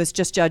from you is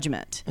just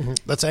judgment. Mm-hmm.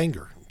 That's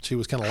anger. She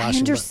was kind of lashing I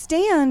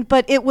understand,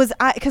 but it was,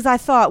 because I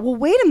thought, well,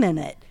 wait a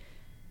minute.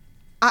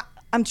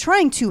 I'm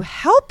trying to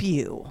help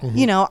you.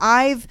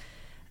 Mm-hmm.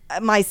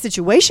 My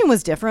situation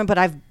was different, but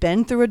I've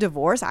been through a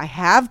divorce. I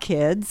have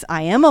kids.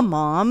 I am a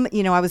mom.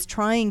 I was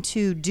trying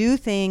to do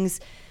things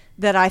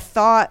that I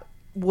thought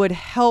would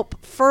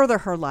help further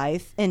her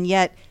life, and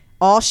yet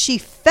all she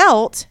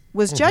felt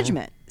was mm-hmm.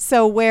 judgment.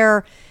 So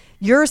where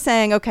you're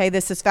saying, okay,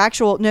 this is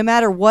factual, no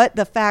matter what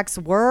the facts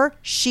were,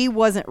 she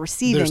wasn't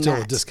receiving that. There's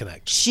still a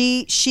disconnect.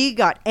 She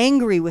got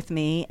angry with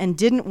me and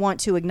didn't want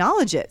to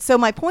acknowledge it. So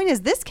my point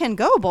is, this can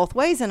go both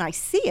ways, and I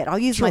see it. I'll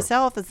use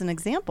myself as an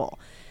example.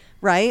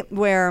 Right?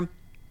 Where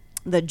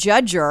the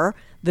judge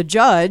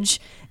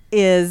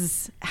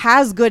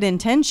has good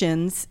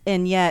intentions,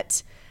 and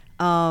yet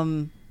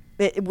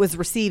it was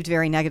received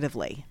very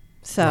negatively.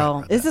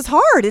 So this is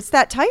hard. It's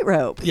that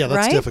tightrope. Yeah,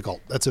 that's right?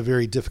 difficult. That's a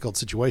very difficult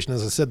situation.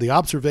 As I said, the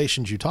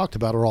observations you talked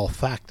about are all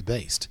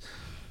fact-based.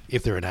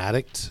 If they're an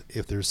addict,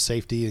 if there's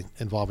safety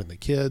involving the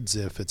kids,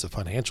 if it's a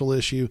financial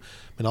issue,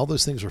 all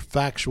those things are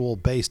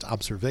factual-based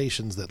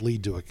observations that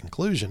lead to a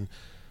conclusion.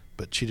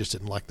 But she just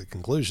didn't like the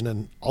conclusion,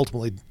 and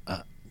ultimately,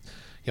 I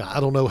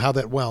don't know how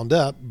that wound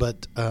up,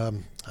 but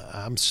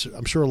I'm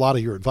sure a lot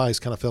of your advice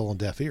kind of fell on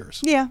deaf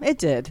ears. Yeah, it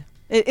did.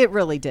 It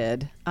really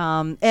did.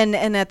 And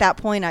at that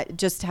point, I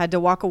just had to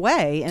walk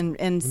away and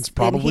it's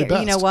probably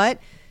best. You know what?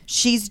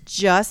 She's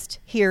just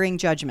hearing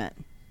judgment,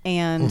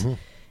 and mm-hmm.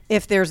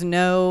 if there's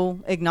no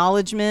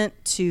acknowledgement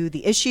to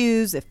the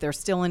issues, if they're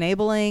still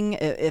enabling,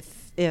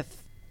 if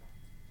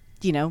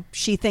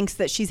she thinks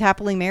that she's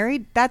happily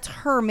married, that's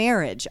her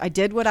marriage. I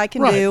did what I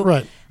can do.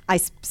 Right. I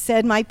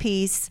said my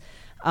piece,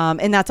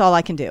 and that's all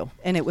I can do.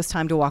 And it was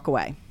time to walk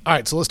away. All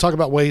right, so let's talk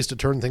about ways to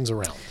turn things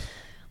around.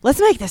 let's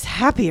make this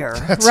happier,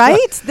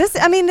 right? This,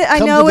 I mean, I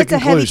know it's a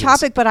heavy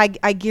topic, but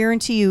I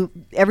guarantee you,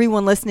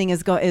 everyone listening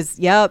is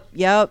yep.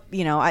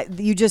 You know,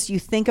 you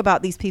think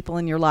about these people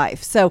in your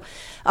life. So,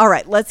 all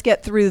right, let's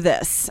get through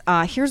this.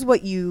 Here's how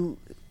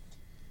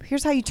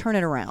you turn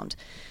it around.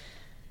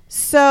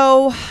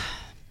 So,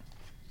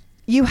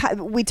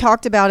 we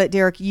talked about it,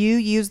 Derek. You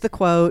used the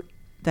quote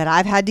that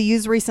I've had to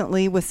use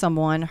recently with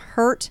someone: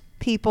 hurt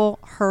people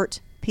hurt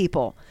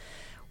people.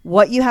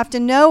 What you have to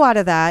know out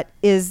of that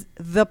is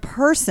the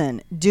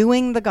person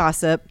doing the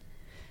gossip,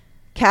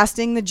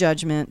 casting the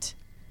judgment,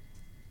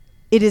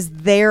 it is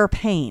their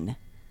pain.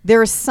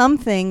 There is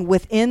something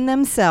within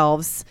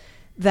themselves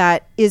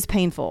that is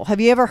painful. Have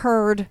you ever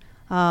heard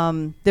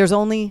there's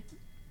only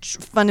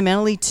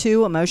fundamentally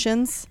two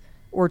emotions,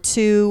 or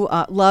two,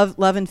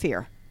 love and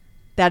fear?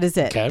 That is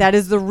it. Okay. That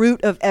is the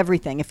root of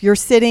everything. If you're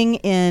sitting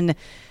in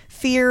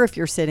fear, if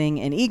you're sitting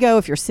in ego,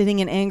 if you're sitting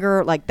in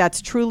anger, like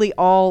that's truly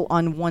all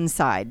on one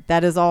side.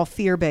 That is all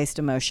fear-based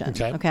emotion.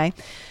 Okay.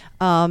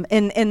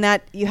 And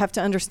that you have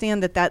to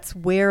understand that that's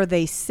where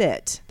they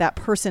sit. That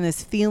person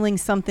is feeling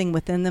something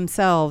within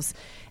themselves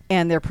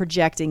and they're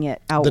projecting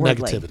it outwardly.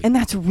 The negativity. And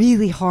that's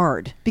really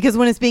hard because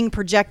when it's being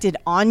projected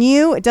on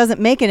you, it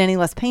doesn't make it any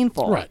less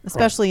painful,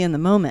 especially in the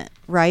moment,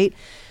 right?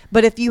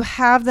 But if you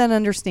have that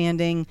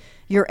understanding,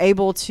 you're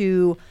able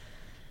to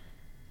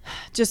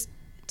just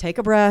take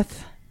a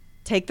breath,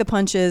 take the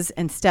punches,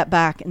 and step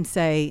back and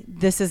say,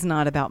 this is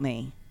not about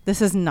me. This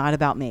is not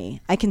about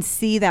me. I can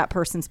see that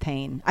person's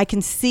pain. I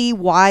can see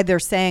why they're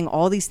saying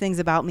all these things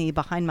about me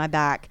behind my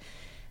back.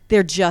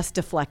 They're just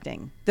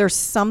deflecting. There's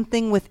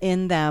something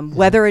within them,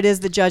 whether it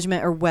is the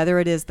judgment or whether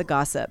it is the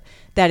gossip,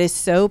 that is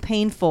so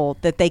painful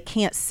that they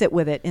can't sit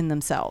with it in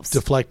themselves.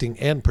 Deflecting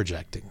and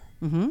projecting.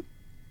 Mm-hmm.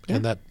 Yeah.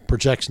 And that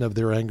projection of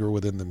their anger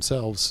within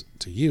themselves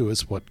to you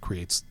is what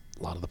creates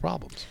a lot of the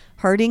problems.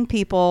 Hurting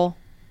people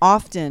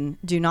often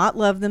do not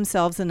love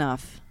themselves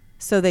enough,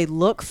 so they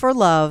look for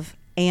love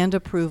and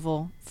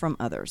approval from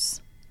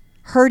others.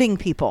 Hurting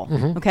people,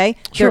 okay?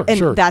 Sure.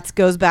 That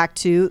goes back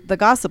to the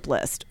gossip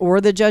list or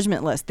the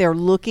judgment list. They're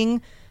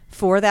looking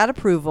for that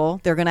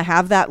approval. They're going to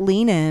have that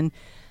lean in,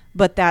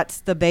 but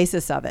that's the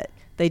basis of it.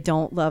 They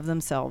don't love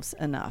themselves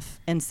enough.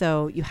 And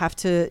so you have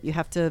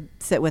to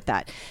sit with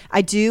that.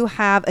 I do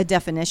have a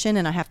definition,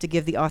 and I have to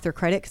give the author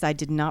credit because I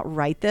did not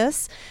write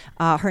this.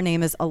 Her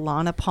name is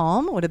Alana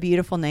Palm. What a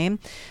beautiful name.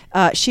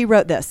 She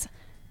wrote this.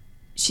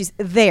 She's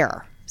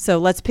there. So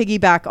let's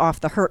piggyback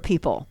off the hurt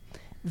people.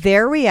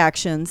 Their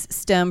reactions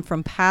stem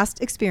from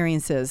past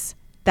experiences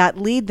that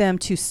lead them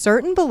to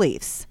certain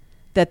beliefs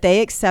that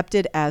they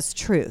accepted as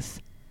truth.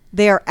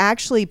 They are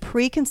actually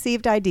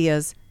preconceived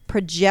ideas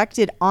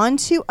projected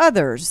onto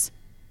others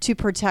to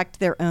protect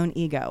their own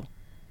ego.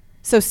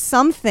 So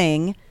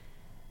something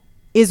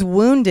is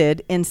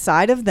wounded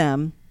inside of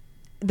them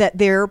that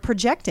they're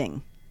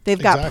projecting. They've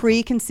got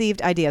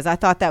preconceived ideas. I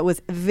thought that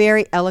was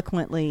very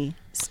eloquently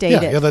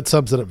stated. Yeah, that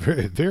sums it up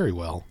very, very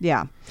well.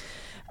 Yeah.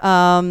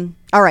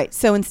 All right.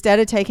 So instead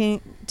of taking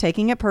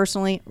it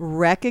personally,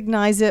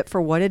 recognize it for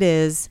what it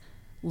is.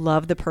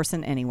 Love the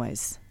person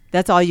anyways.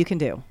 That's all you can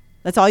do.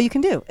 That's all you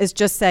can do is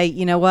just say,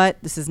 you know what?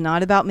 This is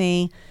not about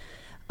me.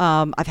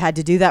 I've had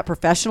to do that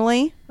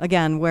professionally,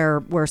 again,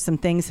 where some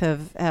things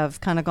have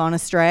kind of gone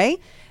astray.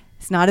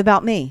 It's not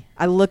about me.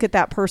 I look at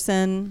that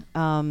person,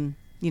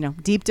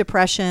 deep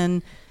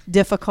depression,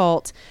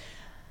 difficult.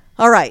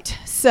 All right.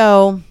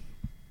 So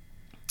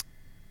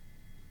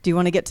do you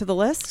want to get to the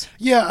list?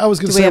 Yeah, I was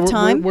going to say, we have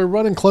time? We're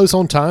running close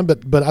on time,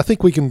 but I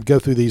think we can go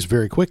through these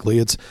very quickly.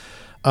 It's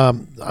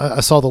I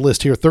saw the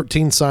list here,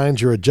 13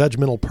 signs you're a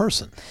judgmental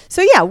person.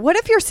 So yeah, what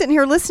if you're sitting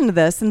here listening to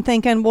this and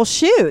thinking, well,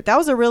 shoot, that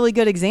was a really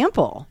good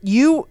example.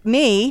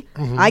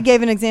 I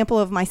gave an example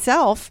of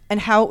myself and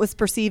how it was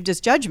perceived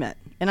as judgment.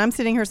 And I'm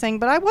sitting here saying,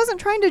 but I wasn't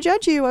trying to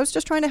judge you. I was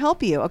just trying to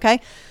help you.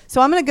 Okay.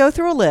 So I'm going to go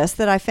through a list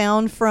that I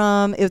found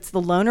it's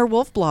the Loner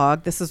Wolf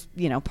blog. This is,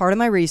 part of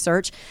my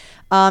research.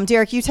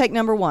 Derek, you take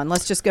number 1.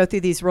 Let's just go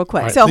through these real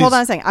quick. Right, so hold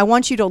on a second. I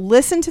want you to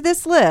listen to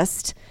this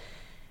list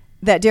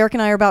that Derek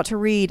and I are about to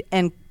read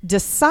and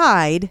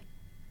decide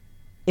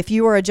if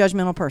you are a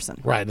judgmental person.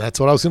 Right. And that's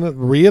what I was going to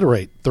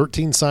reiterate.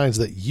 13 signs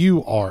that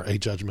you are a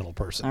judgmental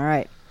person. All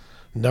right.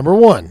 Number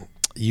 1,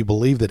 you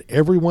believe that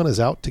everyone is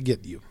out to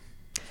get you.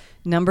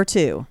 Number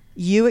 2,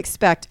 you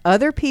expect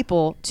other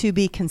people to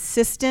be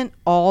consistent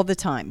all the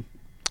time.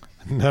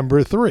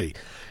 Number 3,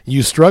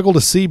 you struggle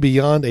to see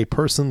beyond a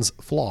person's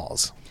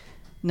flaws.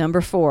 Number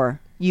 4,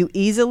 you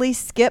easily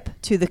skip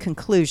to the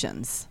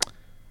conclusions.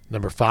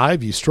 Number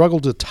 5, you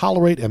struggle to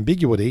tolerate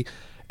ambiguity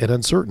and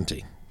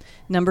uncertainty.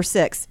 Number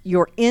 6,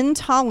 you're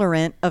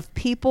intolerant of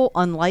people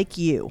unlike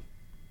you.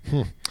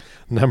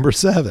 Number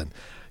 7,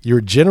 you're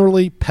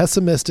generally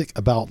pessimistic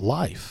about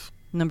life.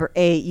 Number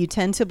 8, you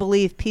tend to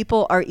believe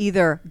people are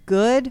either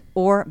good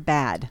or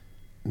bad.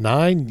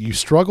 9, you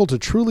struggle to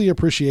truly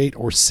appreciate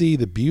or see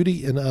the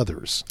beauty in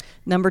others.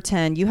 Number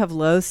 10, you have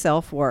low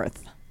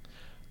self-worth.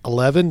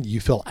 11, you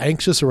feel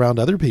anxious around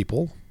other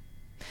people.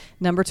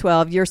 Number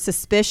 12, you're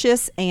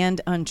suspicious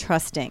and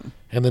untrusting.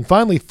 And then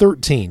finally,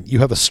 13, you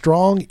have a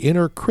strong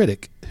inner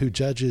critic who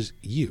judges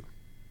you.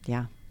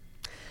 Yeah.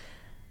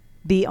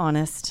 Be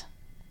honest.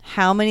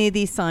 How many of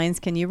these signs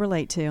can you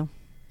relate to?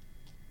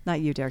 Not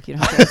you, Derek. You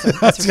don't have to answer.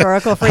 That's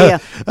rhetorical for you.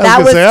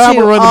 That was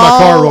to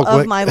all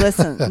of my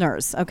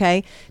listeners,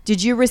 okay?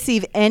 Did you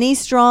receive any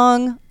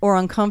strong or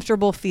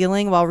uncomfortable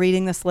feeling while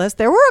reading this list?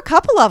 There were a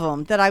couple of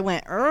them that I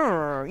went,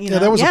 yeah,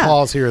 there was a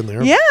pause here and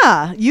there.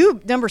 Yeah.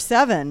 You, number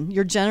 7,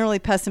 you're generally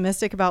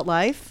pessimistic about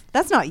life.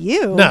 That's not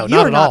you. No, you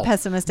are not all.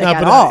 pessimistic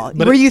at all.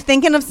 Were you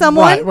thinking of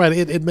someone? Right.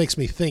 It makes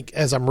me think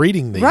as I'm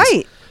reading these.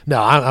 Right. No,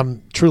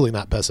 I'm truly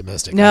not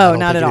pessimistic. No,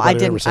 not at all. I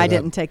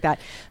didn't take that.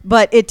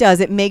 But it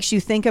does. It makes you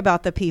think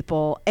about the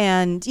people.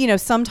 And,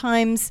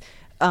 sometimes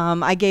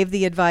I gave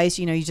the advice,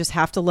 you just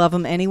have to love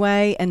them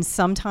anyway. And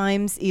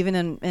sometimes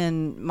even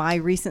in my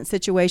recent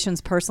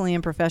situations, personally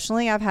and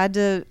professionally, I've had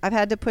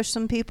to push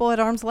some people at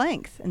arm's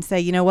length and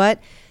say, you know what,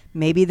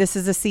 maybe this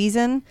is a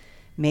season.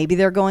 Maybe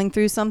they're going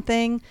through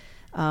something.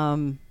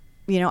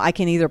 I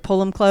can either pull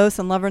them close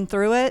and love them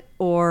through it,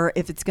 or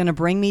if it's going to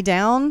bring me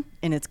down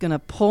and it's going to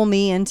pull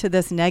me into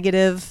this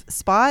negative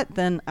spot,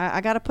 then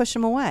I got to push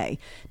them away.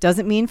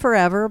 Doesn't mean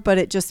forever, but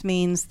it just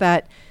means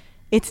that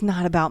it's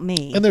not about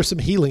me. And there's some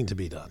healing to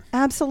be done.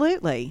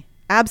 Absolutely.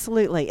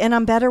 Absolutely. And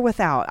I'm better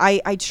without.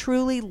 I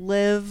truly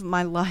live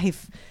my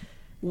life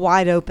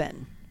wide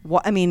open.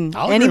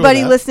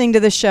 Anybody listening to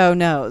the show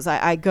knows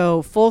I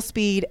go full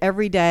speed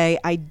every day.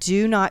 I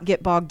do not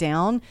get bogged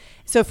down.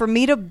 So for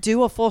me to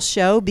do a full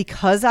show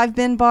because I've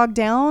been bogged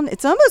down,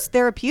 it's almost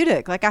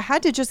therapeutic. Like I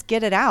had to just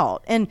get it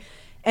out and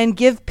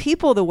give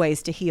people the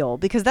ways to heal,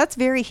 because that's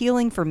very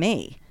healing for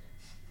me.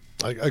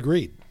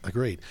 Agreed.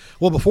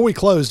 Well, before we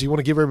close, do you want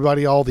to give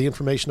everybody all the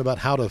information about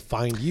how to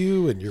find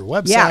you and your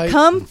website? Yeah,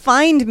 come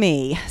find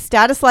me.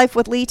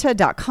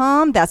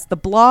 StatusLifeWithLita.com. That's the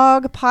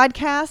blog,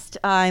 podcast.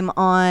 I'm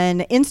on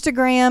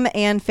Instagram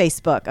and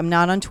Facebook. I'm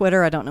not on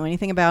Twitter. I don't know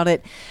anything about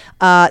it.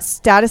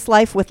 Status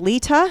Life with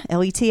Lita,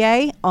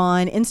 Leta,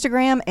 on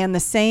Instagram, and the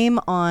same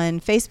on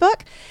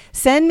Facebook.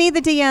 Send me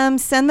the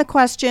DMs. Send the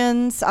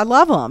questions. I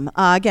love them.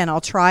 Again,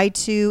 I'll try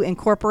to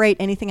incorporate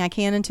anything I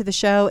can into the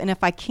show, and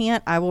if I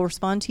can't, I will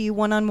respond to you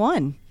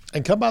one-on-one.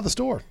 And come by the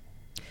store.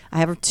 I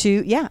have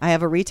I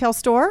have a retail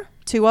store,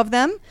 2 of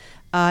them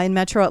in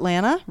Metro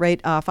Atlanta, right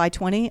off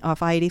I-20,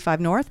 off I-85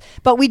 North.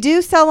 But we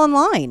do sell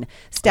online.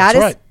 Status,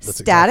 that's right. That's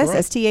exactly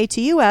right.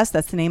 Status,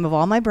 that's the name of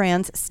all my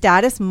brands.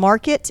 Status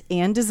Market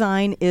and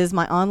Design is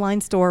my online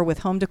store with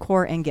home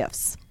decor and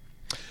gifts.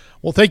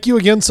 Well, thank you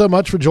again so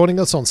much for joining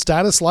us on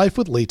Status Life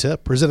with Lita,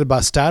 presented by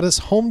Status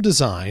Home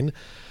Design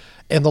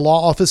and the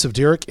law office of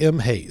Derek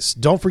M. Hayes.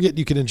 Don't forget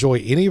you can enjoy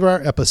any of our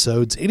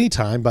episodes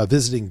anytime by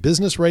visiting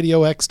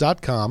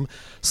businessradiox.com,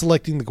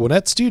 selecting the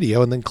Gwinnett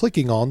Studio, and then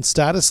clicking on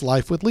Status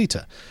Life with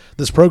Lita.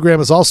 This program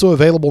is also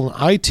available on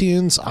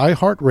iTunes,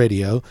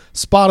 iHeartRadio,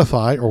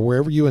 Spotify, or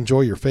wherever you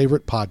enjoy your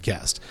favorite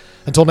podcast.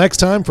 Until next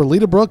time, for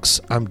Lita Brooks,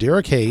 I'm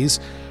Derek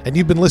Hayes, and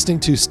you've been listening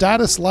to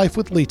Status Life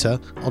with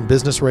Lita on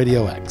Business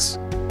Radio X.